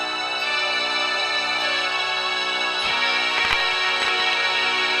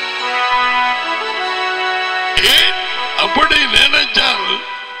 நினைச்சால்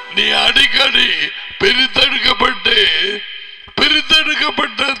நீ அடிக்கடி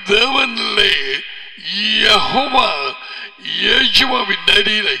பிரித்தெடுக்கப்பட்ட தேவனிலே யெகோவா இயேசுவின்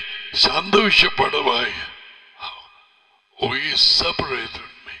நடிகளை சந்தோஷப்படுவாய். Oh, he separated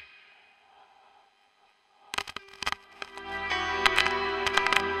me.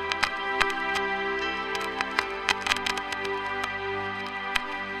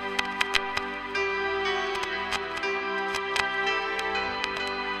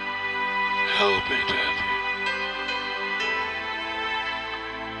 Help me, Daddy,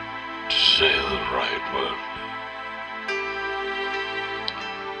 to say the right word.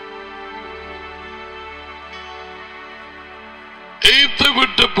 Eighth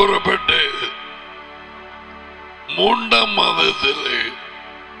விட்டு புறப்பட்டு 3ஆம் மாதத்திலே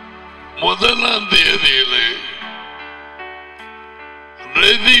 1ஆம் தேதியிலே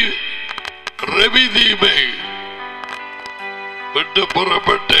ரவிதீபை விட்டு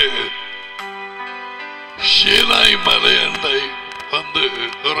புறப்பட்டு சீனாய் மலையண்டை வந்து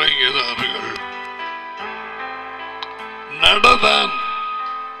இறங்கினார்கள். நடதான்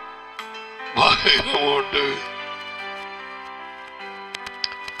வாகனம் உண்டு.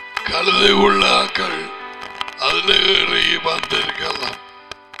 கழுதை உள்ளாக்கள் அதில் ஏறி வந்திருக்கலாம்.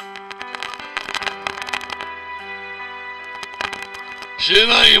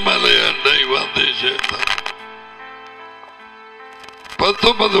 சீனாய் மலையண்டை வந்து சேர்ந்தார்.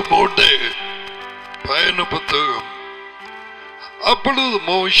 19 மூட்டை பயண புத்தகம். அப்பொழுது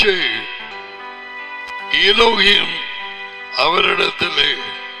மோசே எலோகிம் அவரிடத்திலே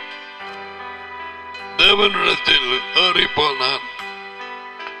தேவனிடத்தில் ஏறி போனான்.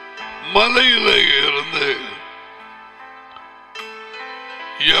 மலையிலே இருந்து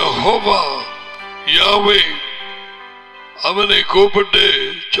யெகோவா யாவே அவனை கூப்பிட்டு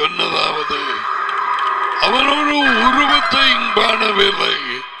சொன்னதாவது, அவனோடு உருவத்தை காணவில்லை,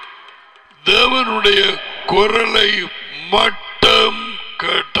 தேவனுடைய குரலை மட்டும்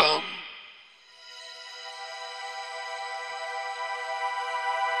கேட்டான்.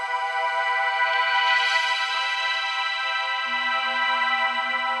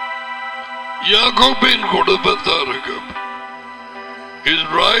 யாக்கோபின் குடும்பத்தாருக்கும்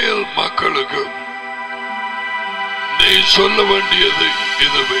இஸ்ராயேல் மக்களுக்கும் நீ சொல்ல வேண்டியது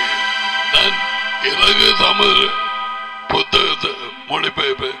இதுவே. நான் இலகு தமிழ் புத்தகத்தை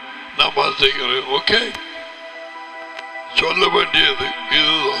மொழிபெயர்ப்பு நான் வாசிக்கிறேன். ஓகே, சொல்ல வேண்டியது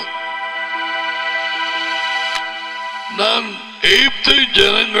இதுதான். நான் எகிப்து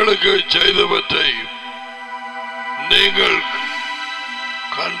ஜனங்களுக்கு செய்தவற்றை நீங்கள்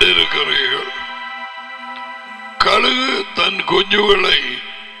கண்டிருக்கிறீர்கள். கழுகு தன் குஞ்சுகளை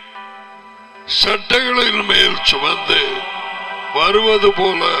சட்டைகளின் மேல் சுமந்து வருவது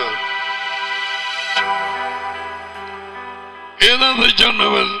போல ஏதாவது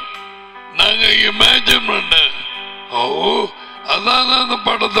சொன்னவள் நாங்க இமேஜின் பண்ண. ஓ, அதான் அந்த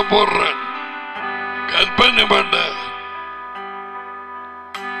படத்தை போடுறேன், கற்பனை பண்ண.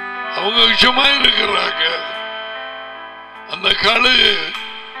 அவங்க சும்மா இருக்கிறாங்க. அந்த கழுகு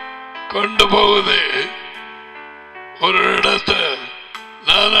கொண்டு போகுது ஒரு இடத்தை.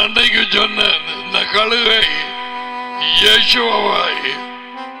 நான் அன்றைக்கு சொன்னேன், இந்த கழுகை இயேசுவாய்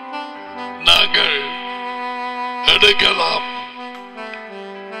நாங்கள் எடுக்கலாம்.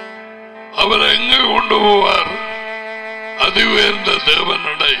 அவர் எங்க கொண்டு போவார்? அது உயர்ந்த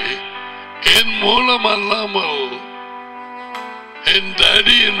தேவனுடைய என் மூலம் அல்லாமல் என்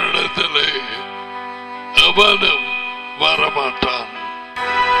டேடியின் இடத்திலே எவனும் வரமாட்டான்.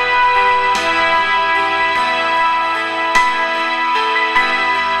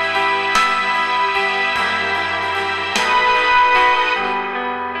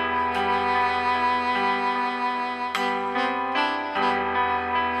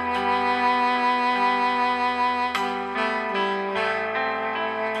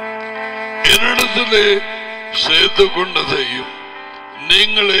 என்னிடத்திலே சேர்த்து கொண்டதையும்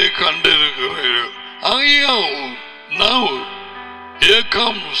நீங்களே கண்டிருக்கிறீர்கள். ஆகையால் now here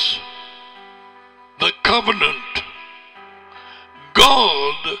comes the covenant.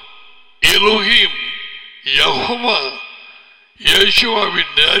 God, Elohim, Yehovah,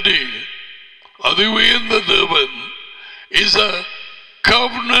 Yeshuaவின் daddy, அதுவே இந்த தேவன், is a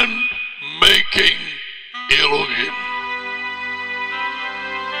covenant making Elohim.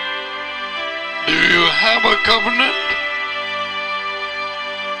 Do you have a covenant?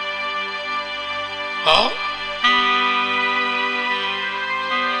 Huh?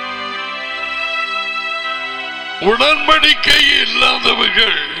 உடன்படிக்கை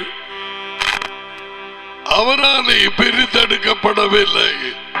இல்லாதவர்கள் அவராலே பிரித்தெடுக்கப்படவில்லை.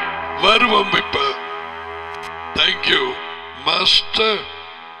 வருவம் இப்ப தேங்க்யூ master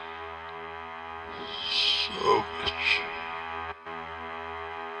so much.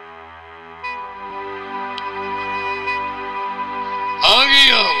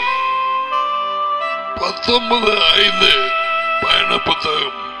 ஆகையால் 19:5 பயண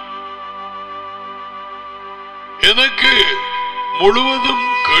புத்தகம் எனக்கு முழுவதும்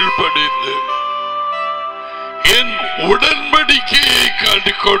கீழ்ப்படிந்து என் உடன்படிக்கையை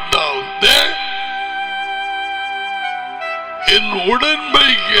காட்டிக்கொண்டால் என்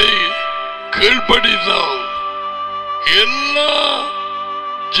உடன்படிக்கை கீழ்ப்படிந்தால் எல்லா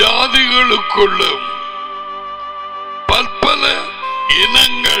ஜாதிகளுக்குள்ளும் பற்பல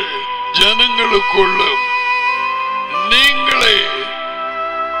இனங்கள் ஜனங்களுக்குள்ளும் நீங்களே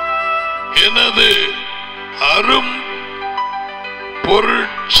எனது அரும்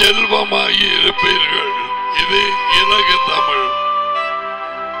பொருட்செல்வமாகி இருப்பீர்கள். இது இலக தமிழ்.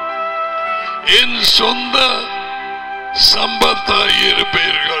 என் சொந்த சம்பத்தாகி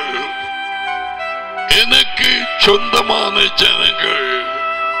இருப்பீர்கள். எனக்கு சொந்தமான ஜனங்கள்.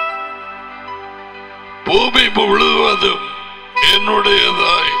 பூமி முழுவதும்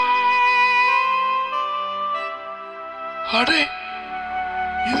என்னுடையதாய். அடே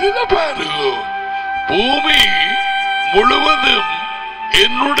இதுல பாருங்க, பூமி முழுவதும்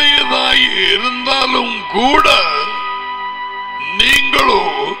என்னுடையதாய் இருந்தாலும் கூட நீங்களோ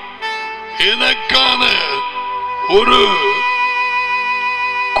எனக்கான ஒரு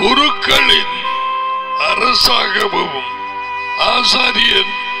குருக்களின் அரசாகவும்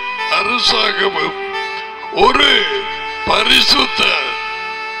ஆசாரியன் அரசாகவும் ஒரு பரிசுத்த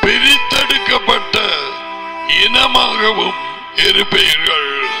பிரித்தெடுக்கப்பட்ட இனமாகவும் இருப்பீர்கள்.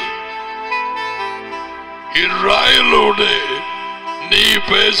 இஸ்ராயலோடு நீ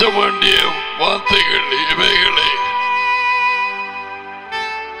பேச வேண்டிய வார்த்தைகள் இவைகளை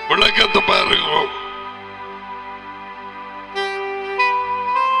விளக்கத்தை பாருங்க.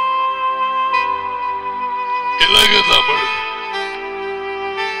 இலக தமிழ்.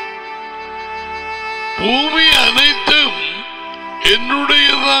 பூமி அனைத்தும்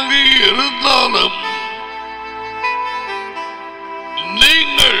என்னுடையதாக இருந்தாலும்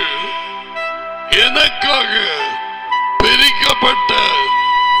நீங்கள் எனக்காக பிரிக்கப்பட்ட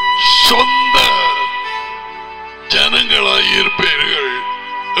சொந்த ஜனங்களாயிருப்பீர்கள்.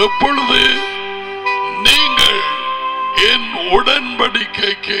 எப்பொழுது நீங்கள் என்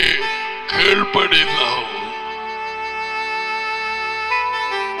உடன்படிக்கைக்கு கீழ்ப்படிந்தால்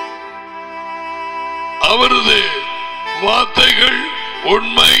அவரது வார்த்தைகள்,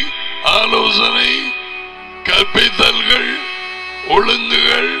 உண்மை, ஆலோசனை, கற்பித்தல்கள்,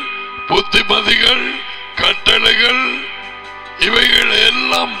 ஒழுங்குகள், புத்திமதிகள், கட்டளைகள் இவைகள்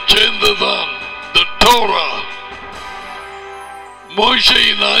எல்லாம் சேர்ந்துதான் the Torah.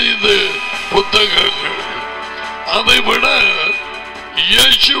 மோசேயின் 5 புத்தகங்கள். அதைவிட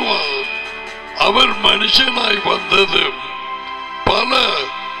இயேசுவா அவர் மனுஷனாய் வந்தது பல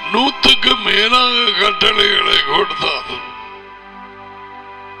 100க்கு மேலாக கட்டளைகளை கொடுத்தார்.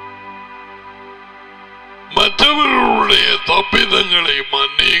 மற்றவர்களுடைய தப்பிதங்களை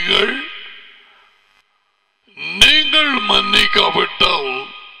மன்னியுங்கள். நீங்கள் மன்னிக்காவிட்டால்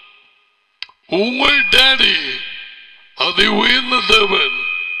உங்கள் டாடி அது உயர்ந்த தேவன்,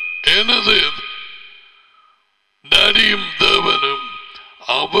 எனது டாடியும் தேவனும்,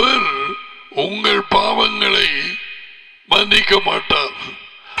 அவர் உங்கள் பாவங்களை மன்னிக்க மாட்டார்,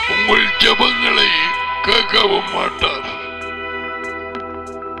 உங்கள் ஜெபங்களை கேட்கவும் மாட்டார்.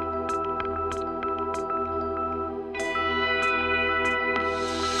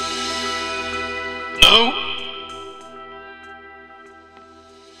 Now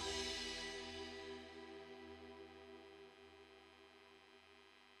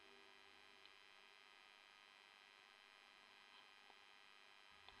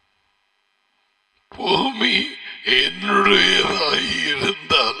பூமி என்னுடையதாய்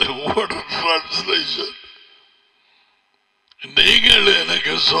இருந்தாலும் டிரான்ஸ்லேஷன், நீங்கள்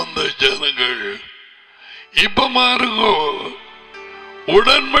எனக்கு சொந்த ஜனங்கள். இப்ப மாறுங்கோ,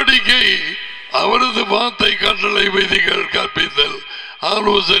 உடன்படிக்கை அவரது வார்த்தை, கட்டளை, விதிகள், கற்பித்தல்,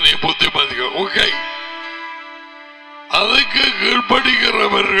 ஆலோசனை, புத்திமதிகள். ஓகே, அதுக்கு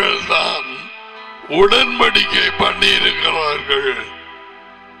கீழ்ப்படுகிறவர்கள் தான் உடன்படிக்கை பண்ணி இருக்கிறார்கள்,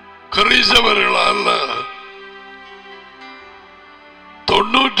 கிறிஸ்தவர்கள் அல்ல.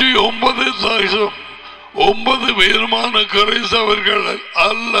 99% கிறிஸ்தவர்கள்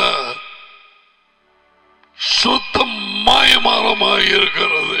அல்ல. சுத்தம்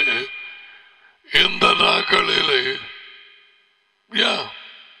மாயமானமாயிருக்கிறது இந்த நாட்களிலே.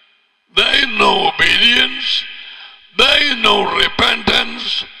 There is no obedience, there is no repentance.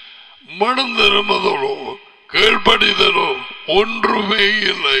 மனம் திரும்புதலோ கீழ்ப்படிதலோ ஒன்றுமே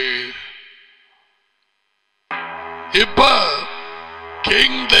இல்லை. இப்ப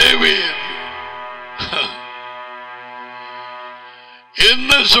கிங் டேவிட்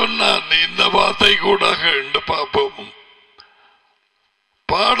என்ன சொன்னான் இந்த வார்த்தை கூட என்று பார்ப்போம்.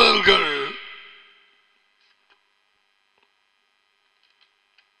 பாடல்கள்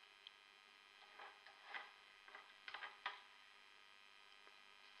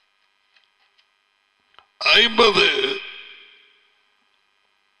 50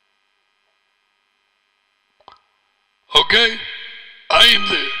 okay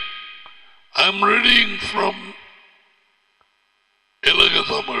 5 I'm reading from Ilaga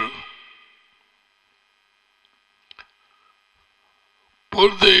Tamil. For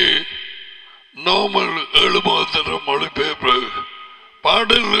the normal எழுமாத்திர மொழிபெயர்ப்பு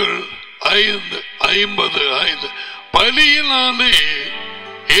பாடல்கள் 50 பலியினாலே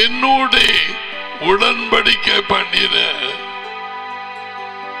என்னோட உடன்படிக்கை பண்ணின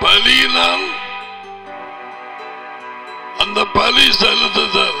பலியினால் அந்த பலி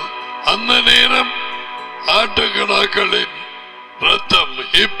செலுத்துதல் அந்த நேரம் ஆட்டுக்கடாக்களின் ரத்தம்,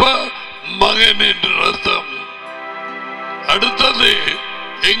 இப்ப மகனின் ரத்தம். அடுத்தது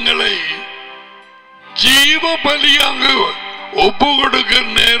எங்களை ஜீவ பலியாக ஒப்பு கொடுக்கிற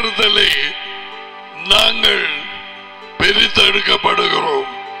நேரத்திலே நாங்கள் பிரித்தெடுக்கப்படுகிறோம்.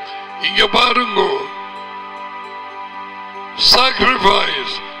 இங்க பாருங்க,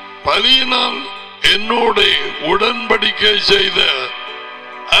 சாக்ரிஃபைஸ் பலியினால் என்னோட உடன்படிக்கை செய்த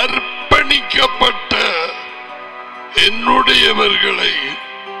அர்ப்பணிக்கப்பட்ட என்னுடையவர்களை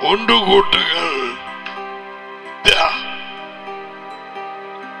ஒன்று கூட்டுங்கள்.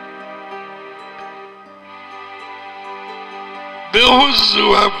 Those who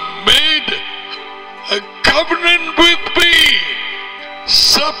have made a covenant with me,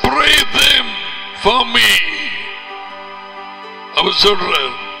 separate them for me. அவர்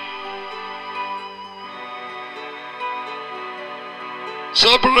சொல்றார்,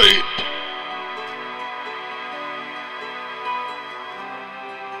 separate.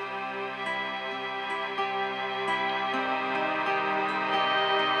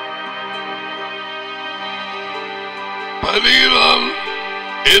 பலியினால்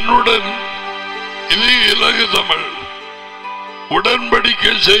என்னுடன் இது இலகு தமிழ்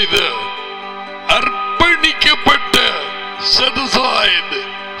உடன்படிக்கை செய்த அர்ப்பணிக்கப்பட்ட set aside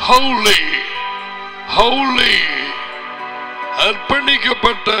holy holy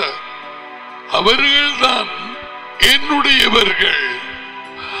அர்ப்பணிக்கப்பட்ட அவர்கள்தான் என்னுடையவர்கள்.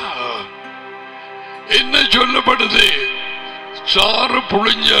 என்ன சொல்லப்படுது? சாறு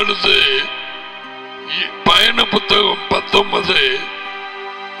புளிஞ்சடுத்து பயண புத்தகம்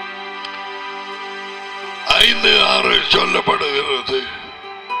 19:5-6 சொல்லப்படுகிறது.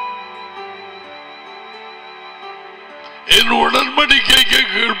 என் உடன்படிக்கைக்கு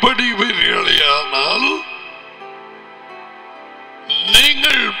கீழ்ப்படிவீர்களேயானால்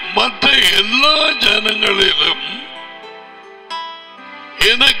நீங்கள் மற்ற எல்லா ஜனங்களிலும்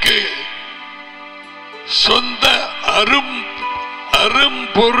எனக்கு சொந்த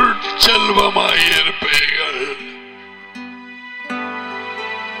அரும்பொருள் செல்வமாயிருப்பீர்கள்.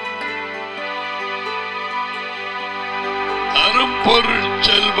 அரும்பொருள்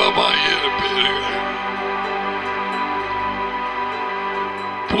செல்வமாயிருப்பீர்கள்.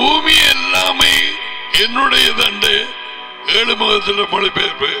 பூமி எல்லாமே என்னுடையதண்டு. 7 முகத்தில்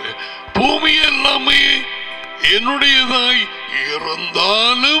மொழிபெயர்ப்பு. பூமி எல்லாமே என்னுடையதாய்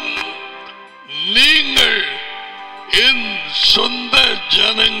இருந்தாலும் நீங்கள் என் சொந்த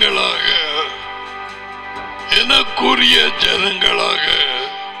ஜனங்களாக எனக்குரிய ஜனங்களாக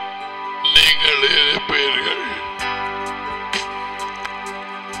நீங்கள் இருப்பீர்கள்.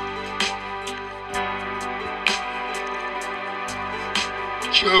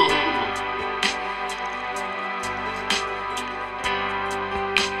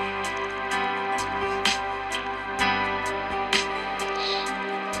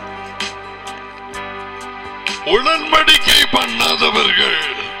 உடன்படிக்கை பண்ணாதவர்கள்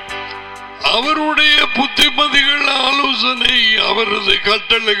அவருடைய புத்திமதிகள், ஆலோசனை, அவரது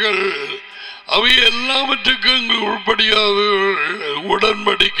கட்டளைகள் அவை எல்லாவற்றுக்கும் உட்படியாதவர்கள்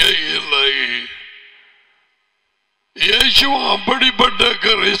உடன்படிக்கை இல்லை. இயேசு அப்படிப்பட்ட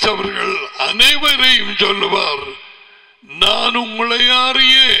கிறிஸ்தவர்கள் அனைவரையும் சொல்லுவார், நான் உங்களை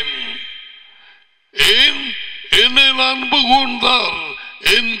அறியேன், ஏன் என்னை அன்பு கூர்ந்தால்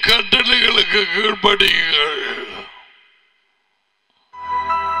என் கட்டளைகளுக்கு கீழ்ப்படியுங்கள்.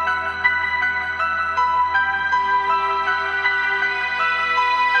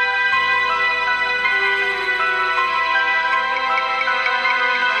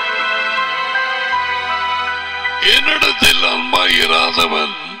 என்னிடத்தில்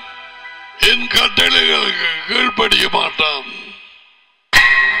அன்பாயிராதவன் என் கட்டளைகளுக்கு கீழ்ப்படிய மாட்டான்.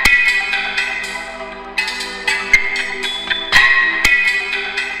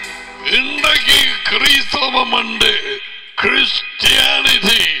 இன்றைக்கு கிறிஸ்தவம் என்று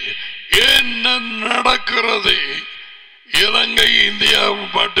கிறிஸ்டியானிட்டி என்ன நடக்கிறது இலங்கை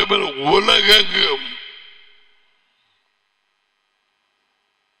இந்தியாவும் மட்டுமல்ல உலகெங்கும்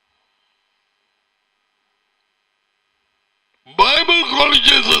பைபிள்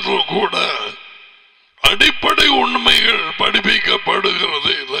காலேஜஸில் கூட அடிப்படை உண்மைகள்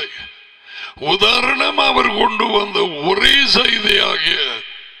படிப்பிக்கப்படுகிறது இல்லை. உதாரணம் அவர் கொண்டு வந்த ஒரே செய்தியாகிய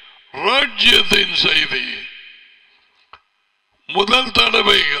ராஜ்யத்தின் செய்தி முதல்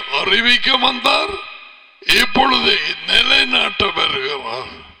தடவை அறிவிக்க வந்தார், இப்பொழுது நிலைநாட்ட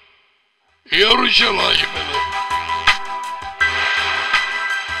வருகிறார். எருசலேமில்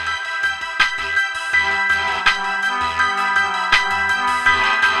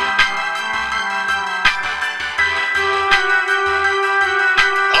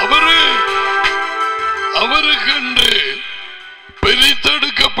அவருக்கென்று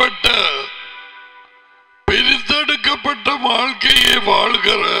பிரித்தெடுக்கப்பட்ட வாழ்க்கையை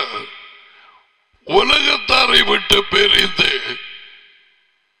வாழ்கிற உலகத்தாரை விட்டு பிரிந்து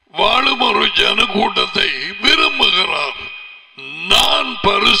வாழும் ஒரு ஜனக்கூட்டத்தை விரும்புகிறார். நான்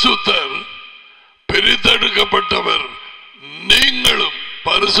பரிசுத்தர், பிரித்தெடுக்கப்பட்டவர், நீங்களும்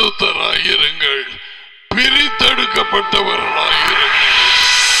பரிசுத்தராயிருங்கள், பிரித்தெடுக்கப்பட்டவர்களாயிருங்கள்.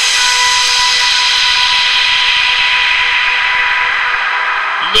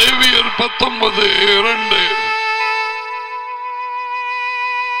 லேவியர் 19:2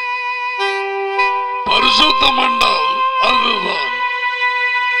 பரிசுத்தம் என்றால் அதுதான்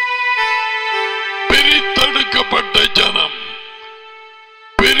பிரித்தெடுக்கப்பட்ட ஜனம்,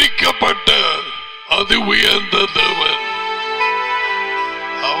 பிரிக்கப்பட்ட அது உயர்ந்த தேவன்.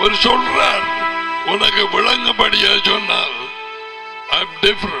 அவர் சொல்றார், உனக்கு விளங்கும்படியா சொன்னார், I'm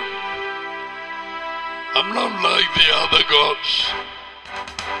different. I'm not like the other gods.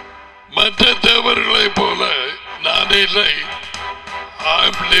 மற்ற தேவர்களை போல நான் இல்லை.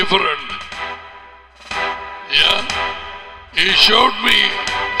 I'm different. Yeah, he showed me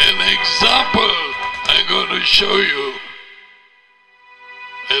an example. I'm going to show you.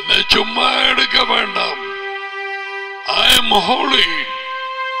 என்னை சும்மா எடுக்க வேண்டாம். I am holy.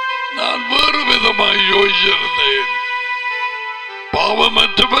 நான் வேறு விதமாய் யோசிச்சிருந்தேன்.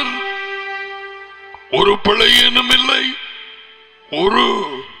 பாவமற்றவர், ஒரு பிழையனும் இல்லை, ஒரு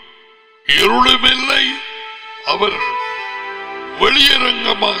இருளும் இல்லை. அவர்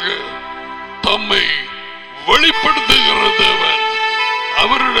வெளியரங்கமாக தம்மை வெளிப்படுத்துகிற தேவன்.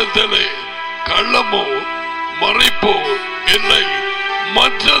 அவரிடத்திலே கள்ளமோ மறைப்போ இல்லை.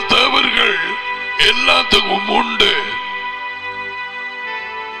 மற்ற தேவர்கள் எல்லாத்துக்கும் உண்டு.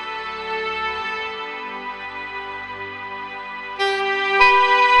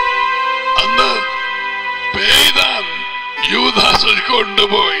 அந்த பேய்தான் யூதாசை கொண்டு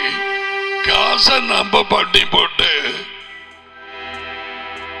போய் காசை நம்ப பண்ணி போட்டு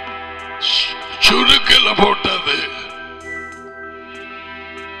சுருக்கில போட்டது.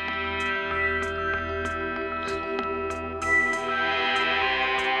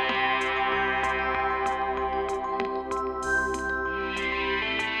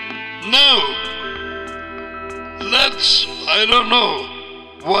 Now, I don't know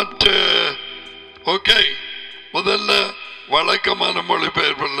what, okay, முதல்ல வழக்கமான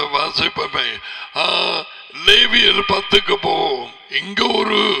மொழிபெயர்ப்பில் வாசிப்பமே. லேவியர் 10க்கு போவோம். இங்க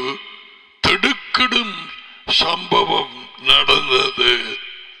ஒரு திடுக்கிடும் சம்பவம் நடந்தது.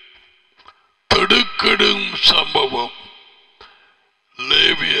 திடுக்கிடும் சம்பவம்.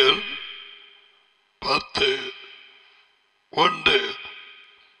 லேவியர் 10:1.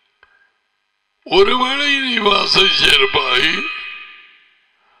 ஒருவேளை நீ வாசிச்சிருப்பாய்.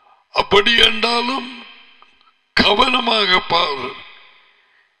 அப்படி என்றாலும் கவனமாக பார்.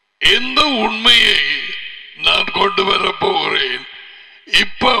 எந்த உண்மையை நான் கொண்டு வர போகிறேன்.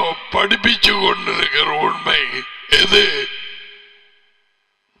 இப்ப படிப்பிச்சு கொண்டிருக்கிற உண்மை எது?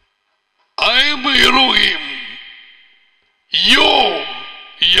 I am Elohim,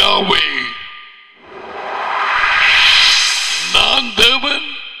 Yahweh. நான் தேவன்,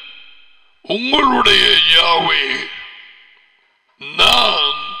 உங்களுடைய யாவே.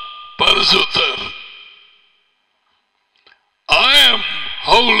 நான் பரிசுத்தர். I am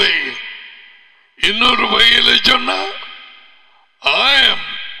holy. இன்னொரு வகையில சொன்னா I am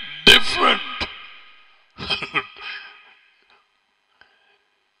different.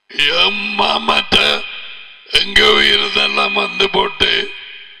 மாமட்ட எங்கோ இருந்தெல்லாம் வந்து போட்டு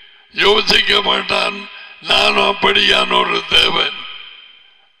யோசிக்க மாட்டான். நான் அப்படியான ஒரு தேவன்.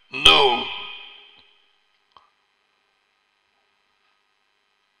 நோ.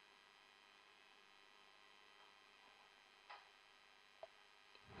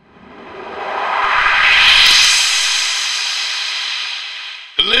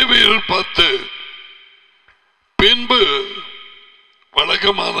 லேவியர் 10 பின்பு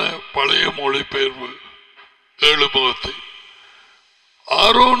வழக்கமான பழைய மொழிபெயர்வு 7 முகத்தை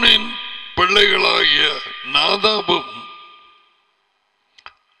ஆரோனின் பிள்ளைகளாகிய நாதாபும்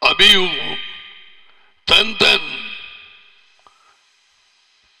அபியும் தன் தன்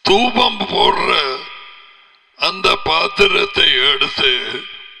தூபம் போடுற அந்த பாத்திரத்தை எடுத்து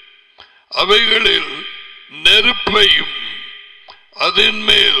அவைகளில் நெருப்பையும் அதன்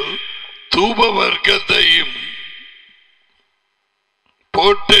மேல் தூப வர்க்கத்தையும்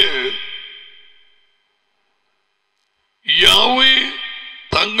போட்டு யாவே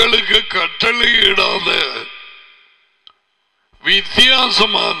தங்களுக்கு கட்டளையிடாத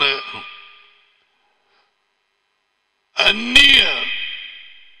வித்தியாசமான அந்நிய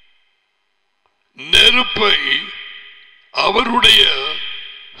நெருப்பை அவருடைய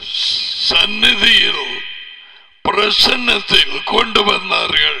சந்நிதியில் பிரசன்னத்தில் கொண்டு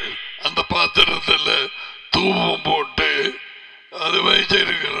வந்தார்கள். அந்த பாத்திரத்தில் தூபம் போட்டு அது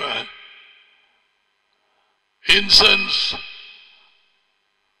வைத்திருக்கிறார். இன்சென்ஸ்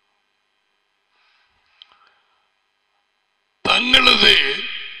தங்களது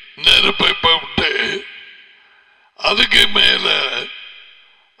நெருப்பை போட்டு அதுக்கு மேல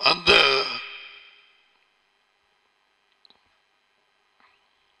அந்த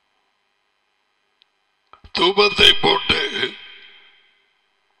தூபத்தை போட்டு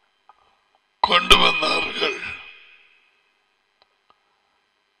கொண்டு வந்தார்கள்.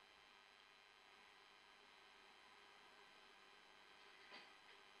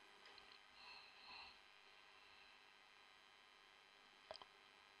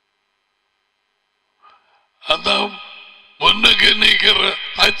 அதான் முன்னுக்கு நிற்கிற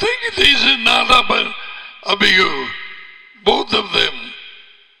I think it is not Abihu, both of them.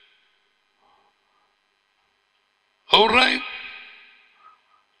 Alright.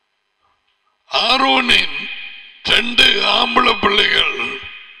 ஆரோனின் 2 ஆம்பளை பிள்ளைகள்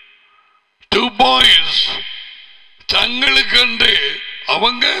 2 boys தங்களுக்கண்டு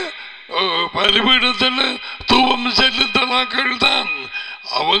அவங்க பலிபீடத்தில் தூபம் செலுத்தலாக்கள் தான்.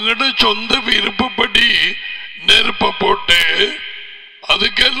 அவங்களோட சொந்த விருப்பப்படி நெருப்ப போட்டு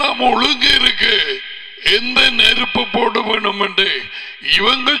அதுக்கெல்லாம் ஒழுங்கு இருக்கு. எந்த நெருப்பு போட வேணும் என்று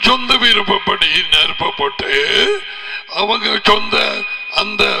இவங்க சொந்த விருப்பப்படி நெருப்ப போட்டு அவங்க சொந்த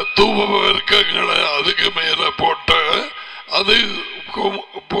அந்த தூப வர்க்கங்களை அதுக்கு மேல போட்டு அது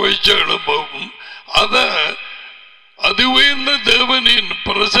போய் எழும்பும். அத அதுவே இந்த தேவனின்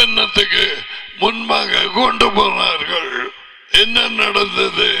பிரசன்னத்துக்கு முன்பாக கொண்டு போனார்கள். என்ன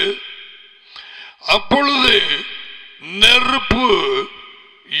நடந்தது? அப்பொழுது நெருப்பு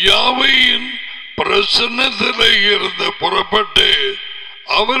யாவையின் பிரசன்னத்தில் இருந்து புறப்பட்டு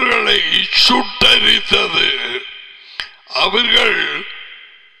அவர்களை சுட்டரித்தது. அவர்கள்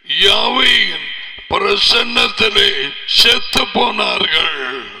யாவையின் பிரசன்னத்திலே செத்து போனார்கள்.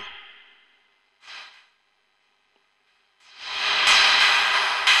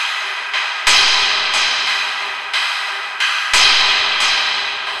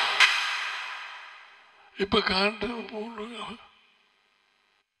 இப்ப காண்ட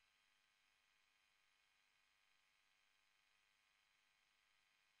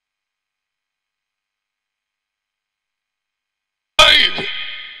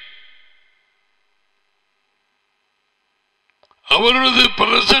அவரது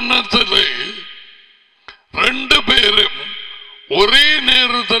பிரசன்னத்திலே 2 பேரும் ஒரே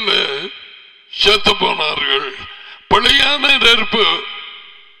நேரத்தில் செத்து போனார்கள். பழையான நெருப்பு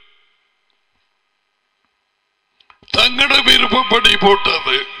தங்கட விருப்பப்படி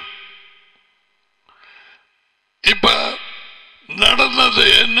போட்டது. இப்ப நடந்தது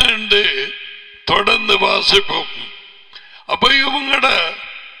என்னன்னு தொடர்ந்து வாசிப்போம். அப்ப இவங்கட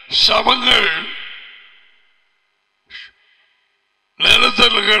சவங்கள்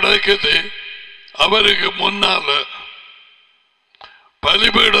நிலத்தில் கிடைக்குது. அவருக்கு முன்னால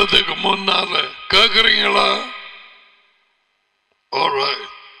பலிபீடத்துக்கு முன்னால கேக்குறீங்களா?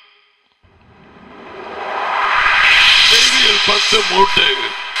 10:3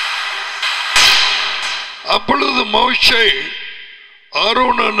 அப்பொழுது மோசே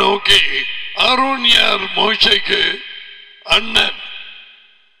ஆரோனை நோக்கி, ஆரோன் யார்? மோசேக்கு அண்ணன்,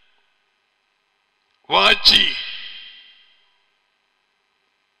 வாச்சி.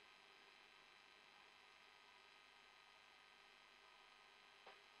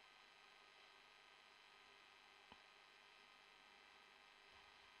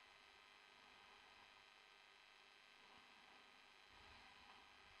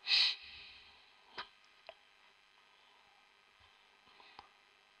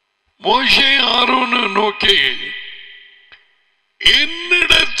 மோசே ஆரோனை நோக்கி,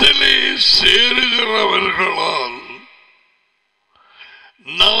 என்னிடத்திலே சேருகிறவர்களால்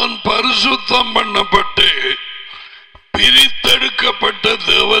நான் பரிசுத்தம் பண்ணப்பட்டு பிரித்தெடுக்கப்பட்ட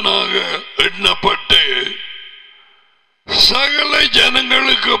தேவனாக எண்ணப்பட்டு சகல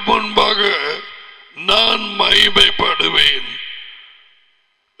ஜனங்களுக்கு முன்பாக நான் மகிமைப்படுவேன்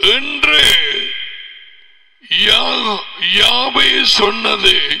என்று யாவே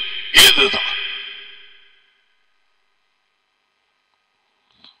சொன்னது இதுதான்.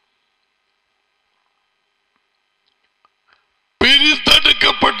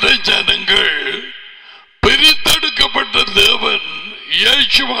 பிரித்தெடுக்கப்பட்ட ஜனங்கள், பிரித்தெடுக்கப்பட்ட தேவன்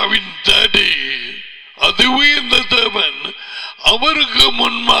இயேசுவின் டாடி, அதுவே இந்த தேவன் அவருக்கு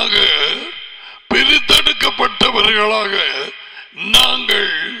முன்பாக பிரித்தெடுக்கப்பட்டவர்களாக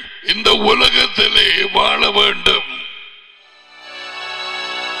நாங்கள் இந்த உலகத்திலே வாழ வேண்டும்.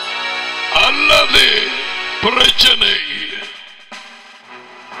 அல்லது பிரச்சனை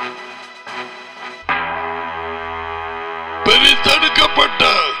பிரித்தெடுக்கப்பட்ட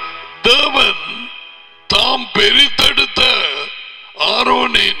தேவன் தாம் பிரித்தெடுத்த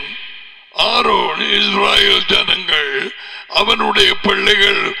ஆரோன் இஸ்ராயேல் ஜனங்கள், அவனுடைய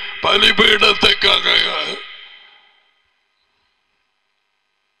பிள்ளைகள் பலிபீடத்துக்காக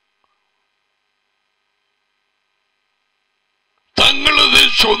தங்களது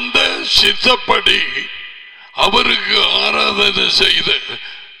சொந்த சித்தப்படி அவருக்கு ஆராதனை செய்து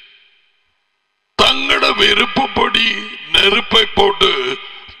தங்களோட விருப்பப்படி நெருப்பை போட்டு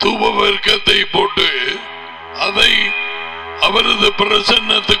தூப வர்க்கத்தை போட்டு அதை அவரது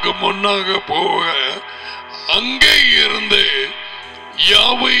பிரசன்னத்துக்கு முன்னாக போக, அங்கே இருந்து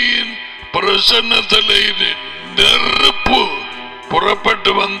யாவையின் பிரசன்னத்திலே நெருப்பு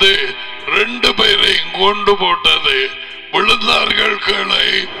புறப்பட்டு வந்து 2 பேரையும் கொண்டு போட்டது. விழுந்தார்கள் கீழே,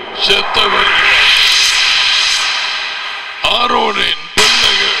 செத்தவர்கள் ஆரோனின்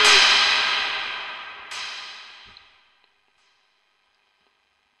பிள்ளைகள்.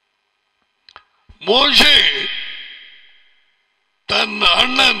 மோசே தன்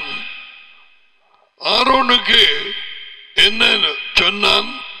அண்ணன் ஆரோனுக்கு என்ன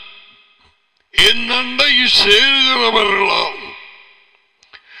சொன்னான்? என் அண்டை சேர்கிறவர்களால்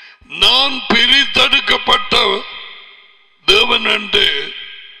நான் பிரித்தெடுக்கப்பட்ட தேவன் என்று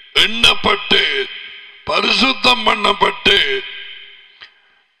எண்ணப்பட்டு பரிசுத்தம் பண்ணப்பட்டு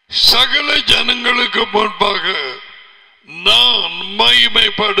சகல ஜனங்களுக்கு முன்பாக நான்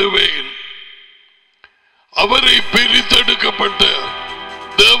மகிமைப்படுவேன். அவரை பிரித்தெடுக்கப்பட்ட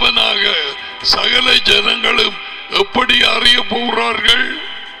தேவனாக சகல ஜனங்களும் எப்படி அறிய போகிறார்கள்?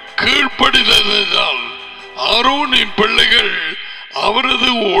 கீழ்ப்படிதலால். ஆரோனின் பிள்ளைகள் அவரது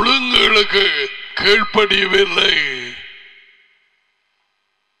ஒழுங்குகளுக்கு கீழ்ப்படியவில்லை.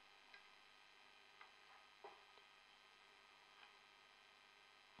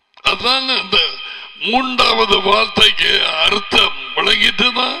 அதான் அந்த 3வது வார்த்தைக்கு அர்த்தம்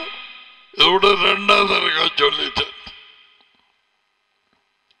விளங்கிட்டுதான் இதோட 2வது சொல்லிட்டேன்.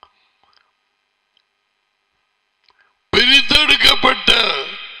 பிரித்தெடுக்கப்பட்ட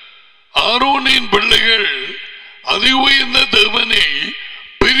ஆரோனின் பிள்ளைகள் அதி உயர்ந்த தேவனை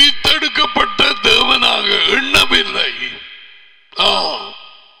பிரித்தெடுக்கப்பட்ட தேவனாக எண்ணவில்லை.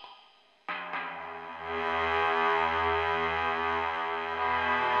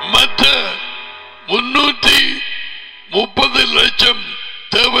 மற்ற 330 லட்சம்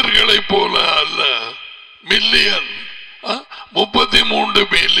தேவர்களை போல அல்ல, million, 33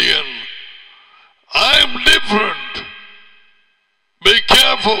 million. I am different. Be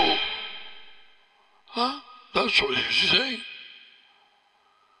careful. That's what he's saying.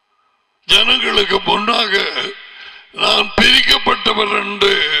 ஜனங்களுக்கு முன்னாக நான் பிரிக்கப்பட்டவர்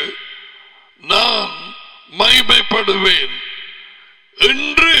என்று நான் மகிமைப்படுவேன்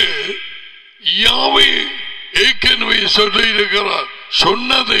என்று யாவே ஏற்கனவே சொல்லியிருக்கிறார்.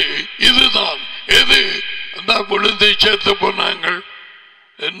 சொன்னது இதுதான். எது? அந்த விழுந்தை சேர்த்து போனாங்கள்.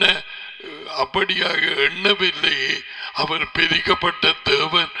 என்ன அப்படியாக எண்ணவில்லை. அவர் பிரிக்கப்பட்ட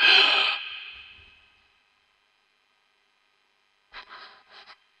தேவன்.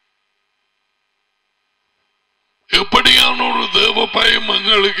 எப்படியான ஒரு தேவ பயம்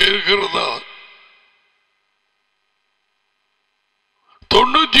எங்களுக்கு இருக்கிறதா?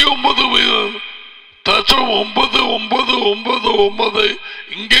 99.999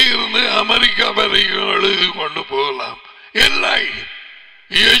 இங்கே இருந்து அமெரிக்கா வரைக்கும் எழுதி கொண்டு போகலாம். இல்லை,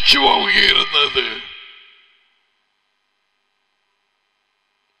 இயேசுவுக்கு இருந்தது.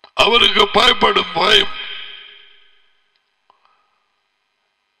 அவருக்கு பயப்படும் பயம்.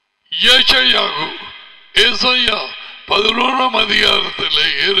 ஏசாயா 11ஆம் அதிகாரத்தில்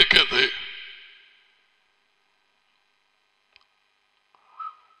இருக்குது.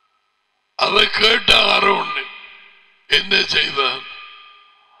 அதை கேட்ட ஆரோன் என்ன செய்தான்?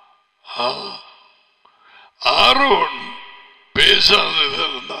 Aaron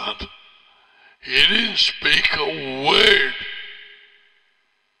பேசாதிருந்தான். He didn't speak a word.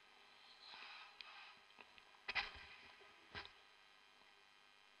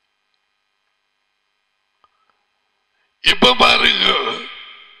 இப்ப பாருங்க,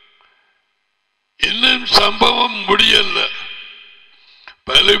 இன்னும் சம்பவம் முடியல.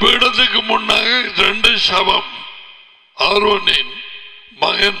 பலிபீடத்துக்கு முன்னாக 2 சவம் ஆரோனின்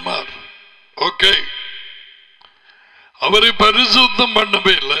மகன்மார். ஓகே, அவரை பரிசுத்தம்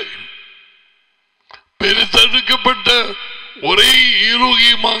பண்ணவே இல்லை. பெருத்தெடுக்கப்பட்ட ஒரே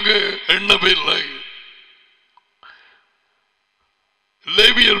ஈரோகியமாக எண்ணவில்லை.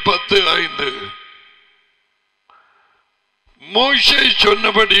 லேவியர் 10:5 மோசே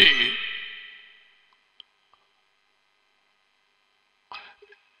சொன்னபடி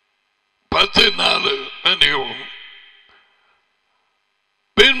 10:4 மன்னிக்கவும்.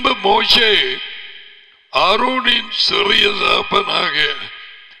 பின்பு மோசே ஆரோனின் சிறிய தகப்பனாக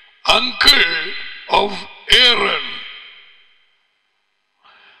அங்கிள் ஆஃப் ஏரன்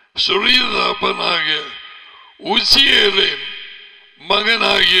சிறிய தகப்பனாக உசியேலின்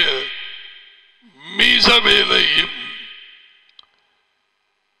மகனாகிய மீசவேலையும்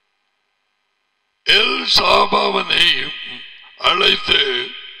எல்சாபாவனையும் அழைத்து,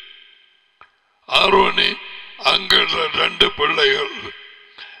 ஆரோனே அங்கிள் 2 பிள்ளைகள்,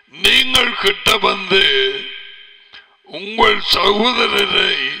 நீங்கள் கிட்ட வந்து உங்கள்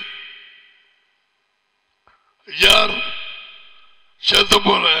சகோதரரை, யார் செத்து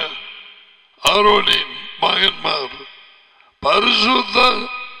போன ஆரோனின் மகன்மார், பரிசுத்த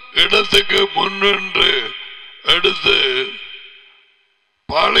இடத்துக்கு முன்னின்று எடுத்து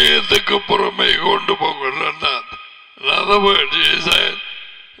பாளையத்துக்கு புறமே கொண்டு போங்க.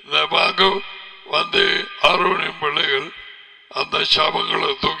 வந்து ஆரோனின் பிள்ளைகள் அந்த சாபங்களை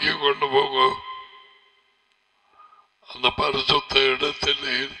தூக்கி கொண்டு போங்க அந்த பரிசுத்த இடத்தில்.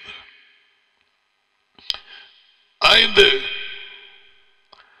 5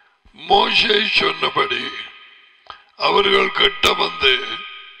 மோசே சொன்னபடி அவர்கள் கிட்ட வந்து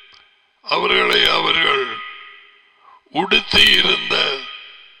அவர்களை அவர்கள் உடுத்தி இருந்த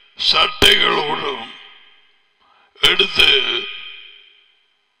சட்டைகளோடும் எடுத்து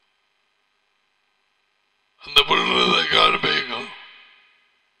அந்த பிள்ளைகளை காண்பீங்க.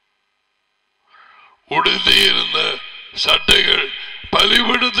 உடுத்தி இருந்த சட்டைகள்,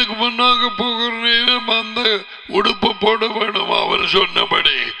 பலிபீடத்துக்கு முன்னாக போகிற நேரம் அந்த உடுப்பு போட வேணும். அவர்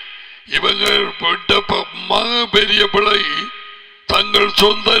சொன்னபடி இவங்கள் பெரிய பிள்ளை தங்கள்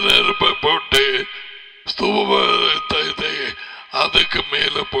சொந்த நெருப்பை போட்டு ஸ்தூபத்தை அதுக்கு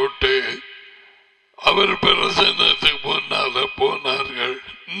மேல போட்டு அவர் பிரசன்னத்துக்கு முன்னால போனார்கள்.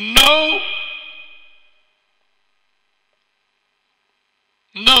 நோ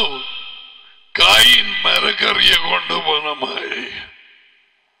நோ, காயின் மரக்கறியை கொண்டு போன மாதிரி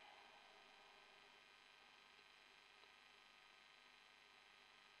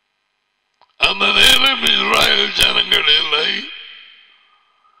அந்த நேரம் இஸ்ராயல் ஜனங்கள் இல்லை,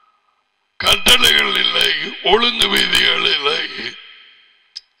 கட்டளைகள் இல்லை, ஒழுங்கு விதிகள் இல்லை.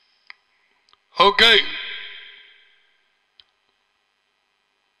 ஓகே,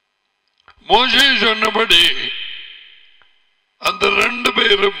 மோசே சொன்னபடி அந்த 2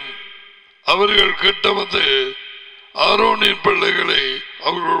 பேரும் அவர்கள் கிட்ட வந்து ஆரோனின் பிள்ளைகளை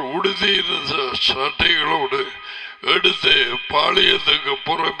அவர்கள் உடுத்தியிருந்த சட்டைகளோடு எடுத்து பாளையத்துக்கு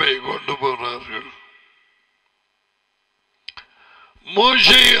புறமே கொண்டு போனார்கள்.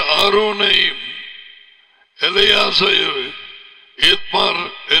 மோசே ஆரோனையும் எலியாசையும் இத்மார்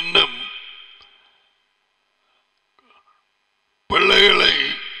என்னும் பிள்ளைகளை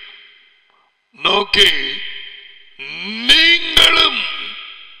நோக்கி, நீங்களும்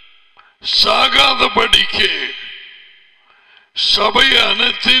சாகாதபடிக்கு சபை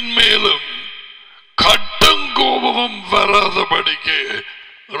அனைத்தின் மேலும் கட்டங்கோபம் வராதபடிக்கு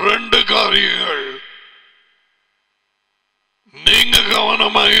 2 காரியங்கள் நீங்க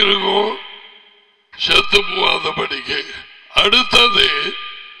கவனமாயிருக்கோ, செத்து போகாதபடிக்கு. அடுத்தது,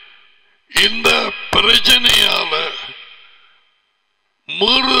 இந்த பிரச்சனையால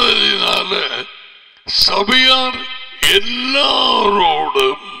மீறுதலினால சபையார்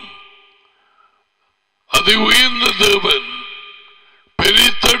எல்லாரோடும் அது உயர்ந்த தேவன்,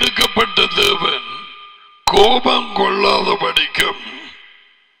 பிரித்தெடுக்கப்பட்ட தேவன் கோபம் கொள்ளாதபடிக்கும்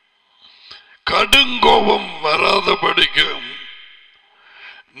கடுங்கோபம் வராதபடிக்கும்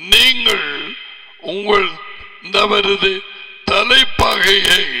நீங்கள் உங்கள் இந்த அவரது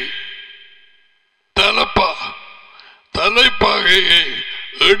தலைப்பாகையை தலைப்பாகையை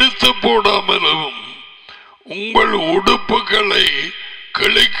எடுத்து போடாமலும் உங்கள் உடுப்புகளை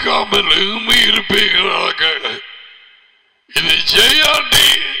கிழிக்காமலும் இருப்பீர்களாக. இது செய்யாட்டி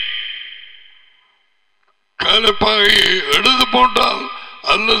தலைப்பாகையை எடுத்து போட்டால்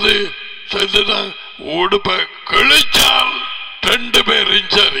அல்லது உடுப்பை கிழிச்சால் 2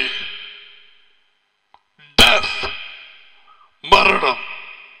 பேரும் சரி, மரணம்.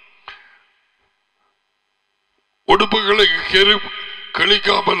 உடுப்புகளை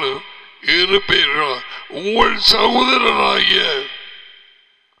கிழிக்காமல் இருப்பீர்கள். உங்கள் சகோதரராகிய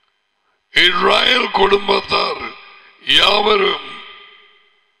இஸ்ராயேல் குடும்பத்தார் யாவரும்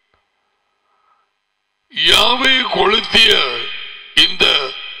யாவை கொளுத்திய இந்த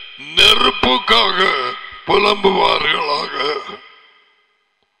நெருப்புக்காக புலம்புவார்களாக.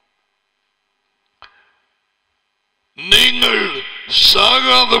 நீங்கள்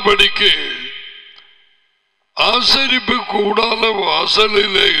சாகாதபடிக்கு ஆசரிப்பு கூடாத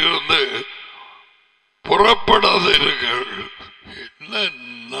வாசலிலே இருந்து புறப்படாதீர்கள். என்ன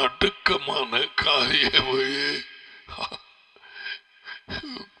நடுக்கமான காரியம்!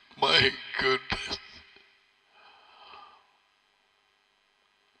 My goodness.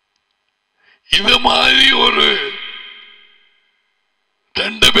 இது மாதிரி ஒரு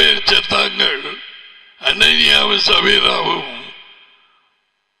 2 பேர் செத்தாங்கள். அனனியாவும் சபீராவும்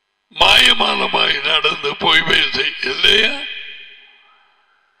மாயமானமாய் நடந்து போய் பேசி இல்லையா,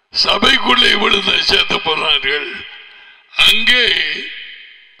 சபைக்குள்ளே விழுந்து சேர்த்து போனார்கள். அங்கே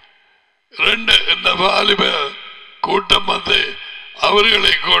 2 இந்த வாலிப கூட்டம் வந்து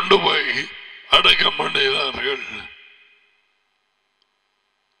அவர்களை கொண்டு போய் அடக்கம் பண்ணினார்கள்.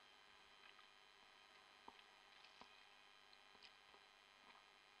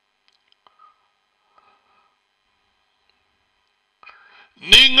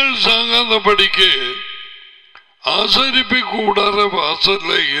 நீங்கள் சாகாதபடிக்கு ஆசரிப்பு கூடாத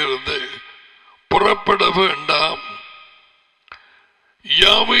வாசல்ல இருந்து புறப்பட வேண்டாம்.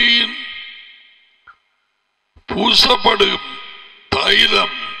 யாவையின் பூசப்படும்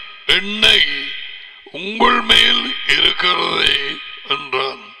தைலம் எண்ணெய் உங்கள் மேல் இருக்கிறதே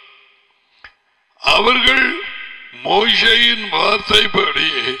என்றான். அவர்கள் மோசேயின் வார்த்தைப்படி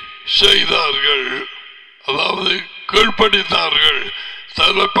செய்தார்கள், அதாவது கீழ்ப்படித்தார்கள்.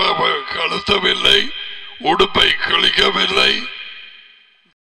 தலைப்பாக கழுத்தவில்லை, உடுப்பை கிழிக்கவில்லை,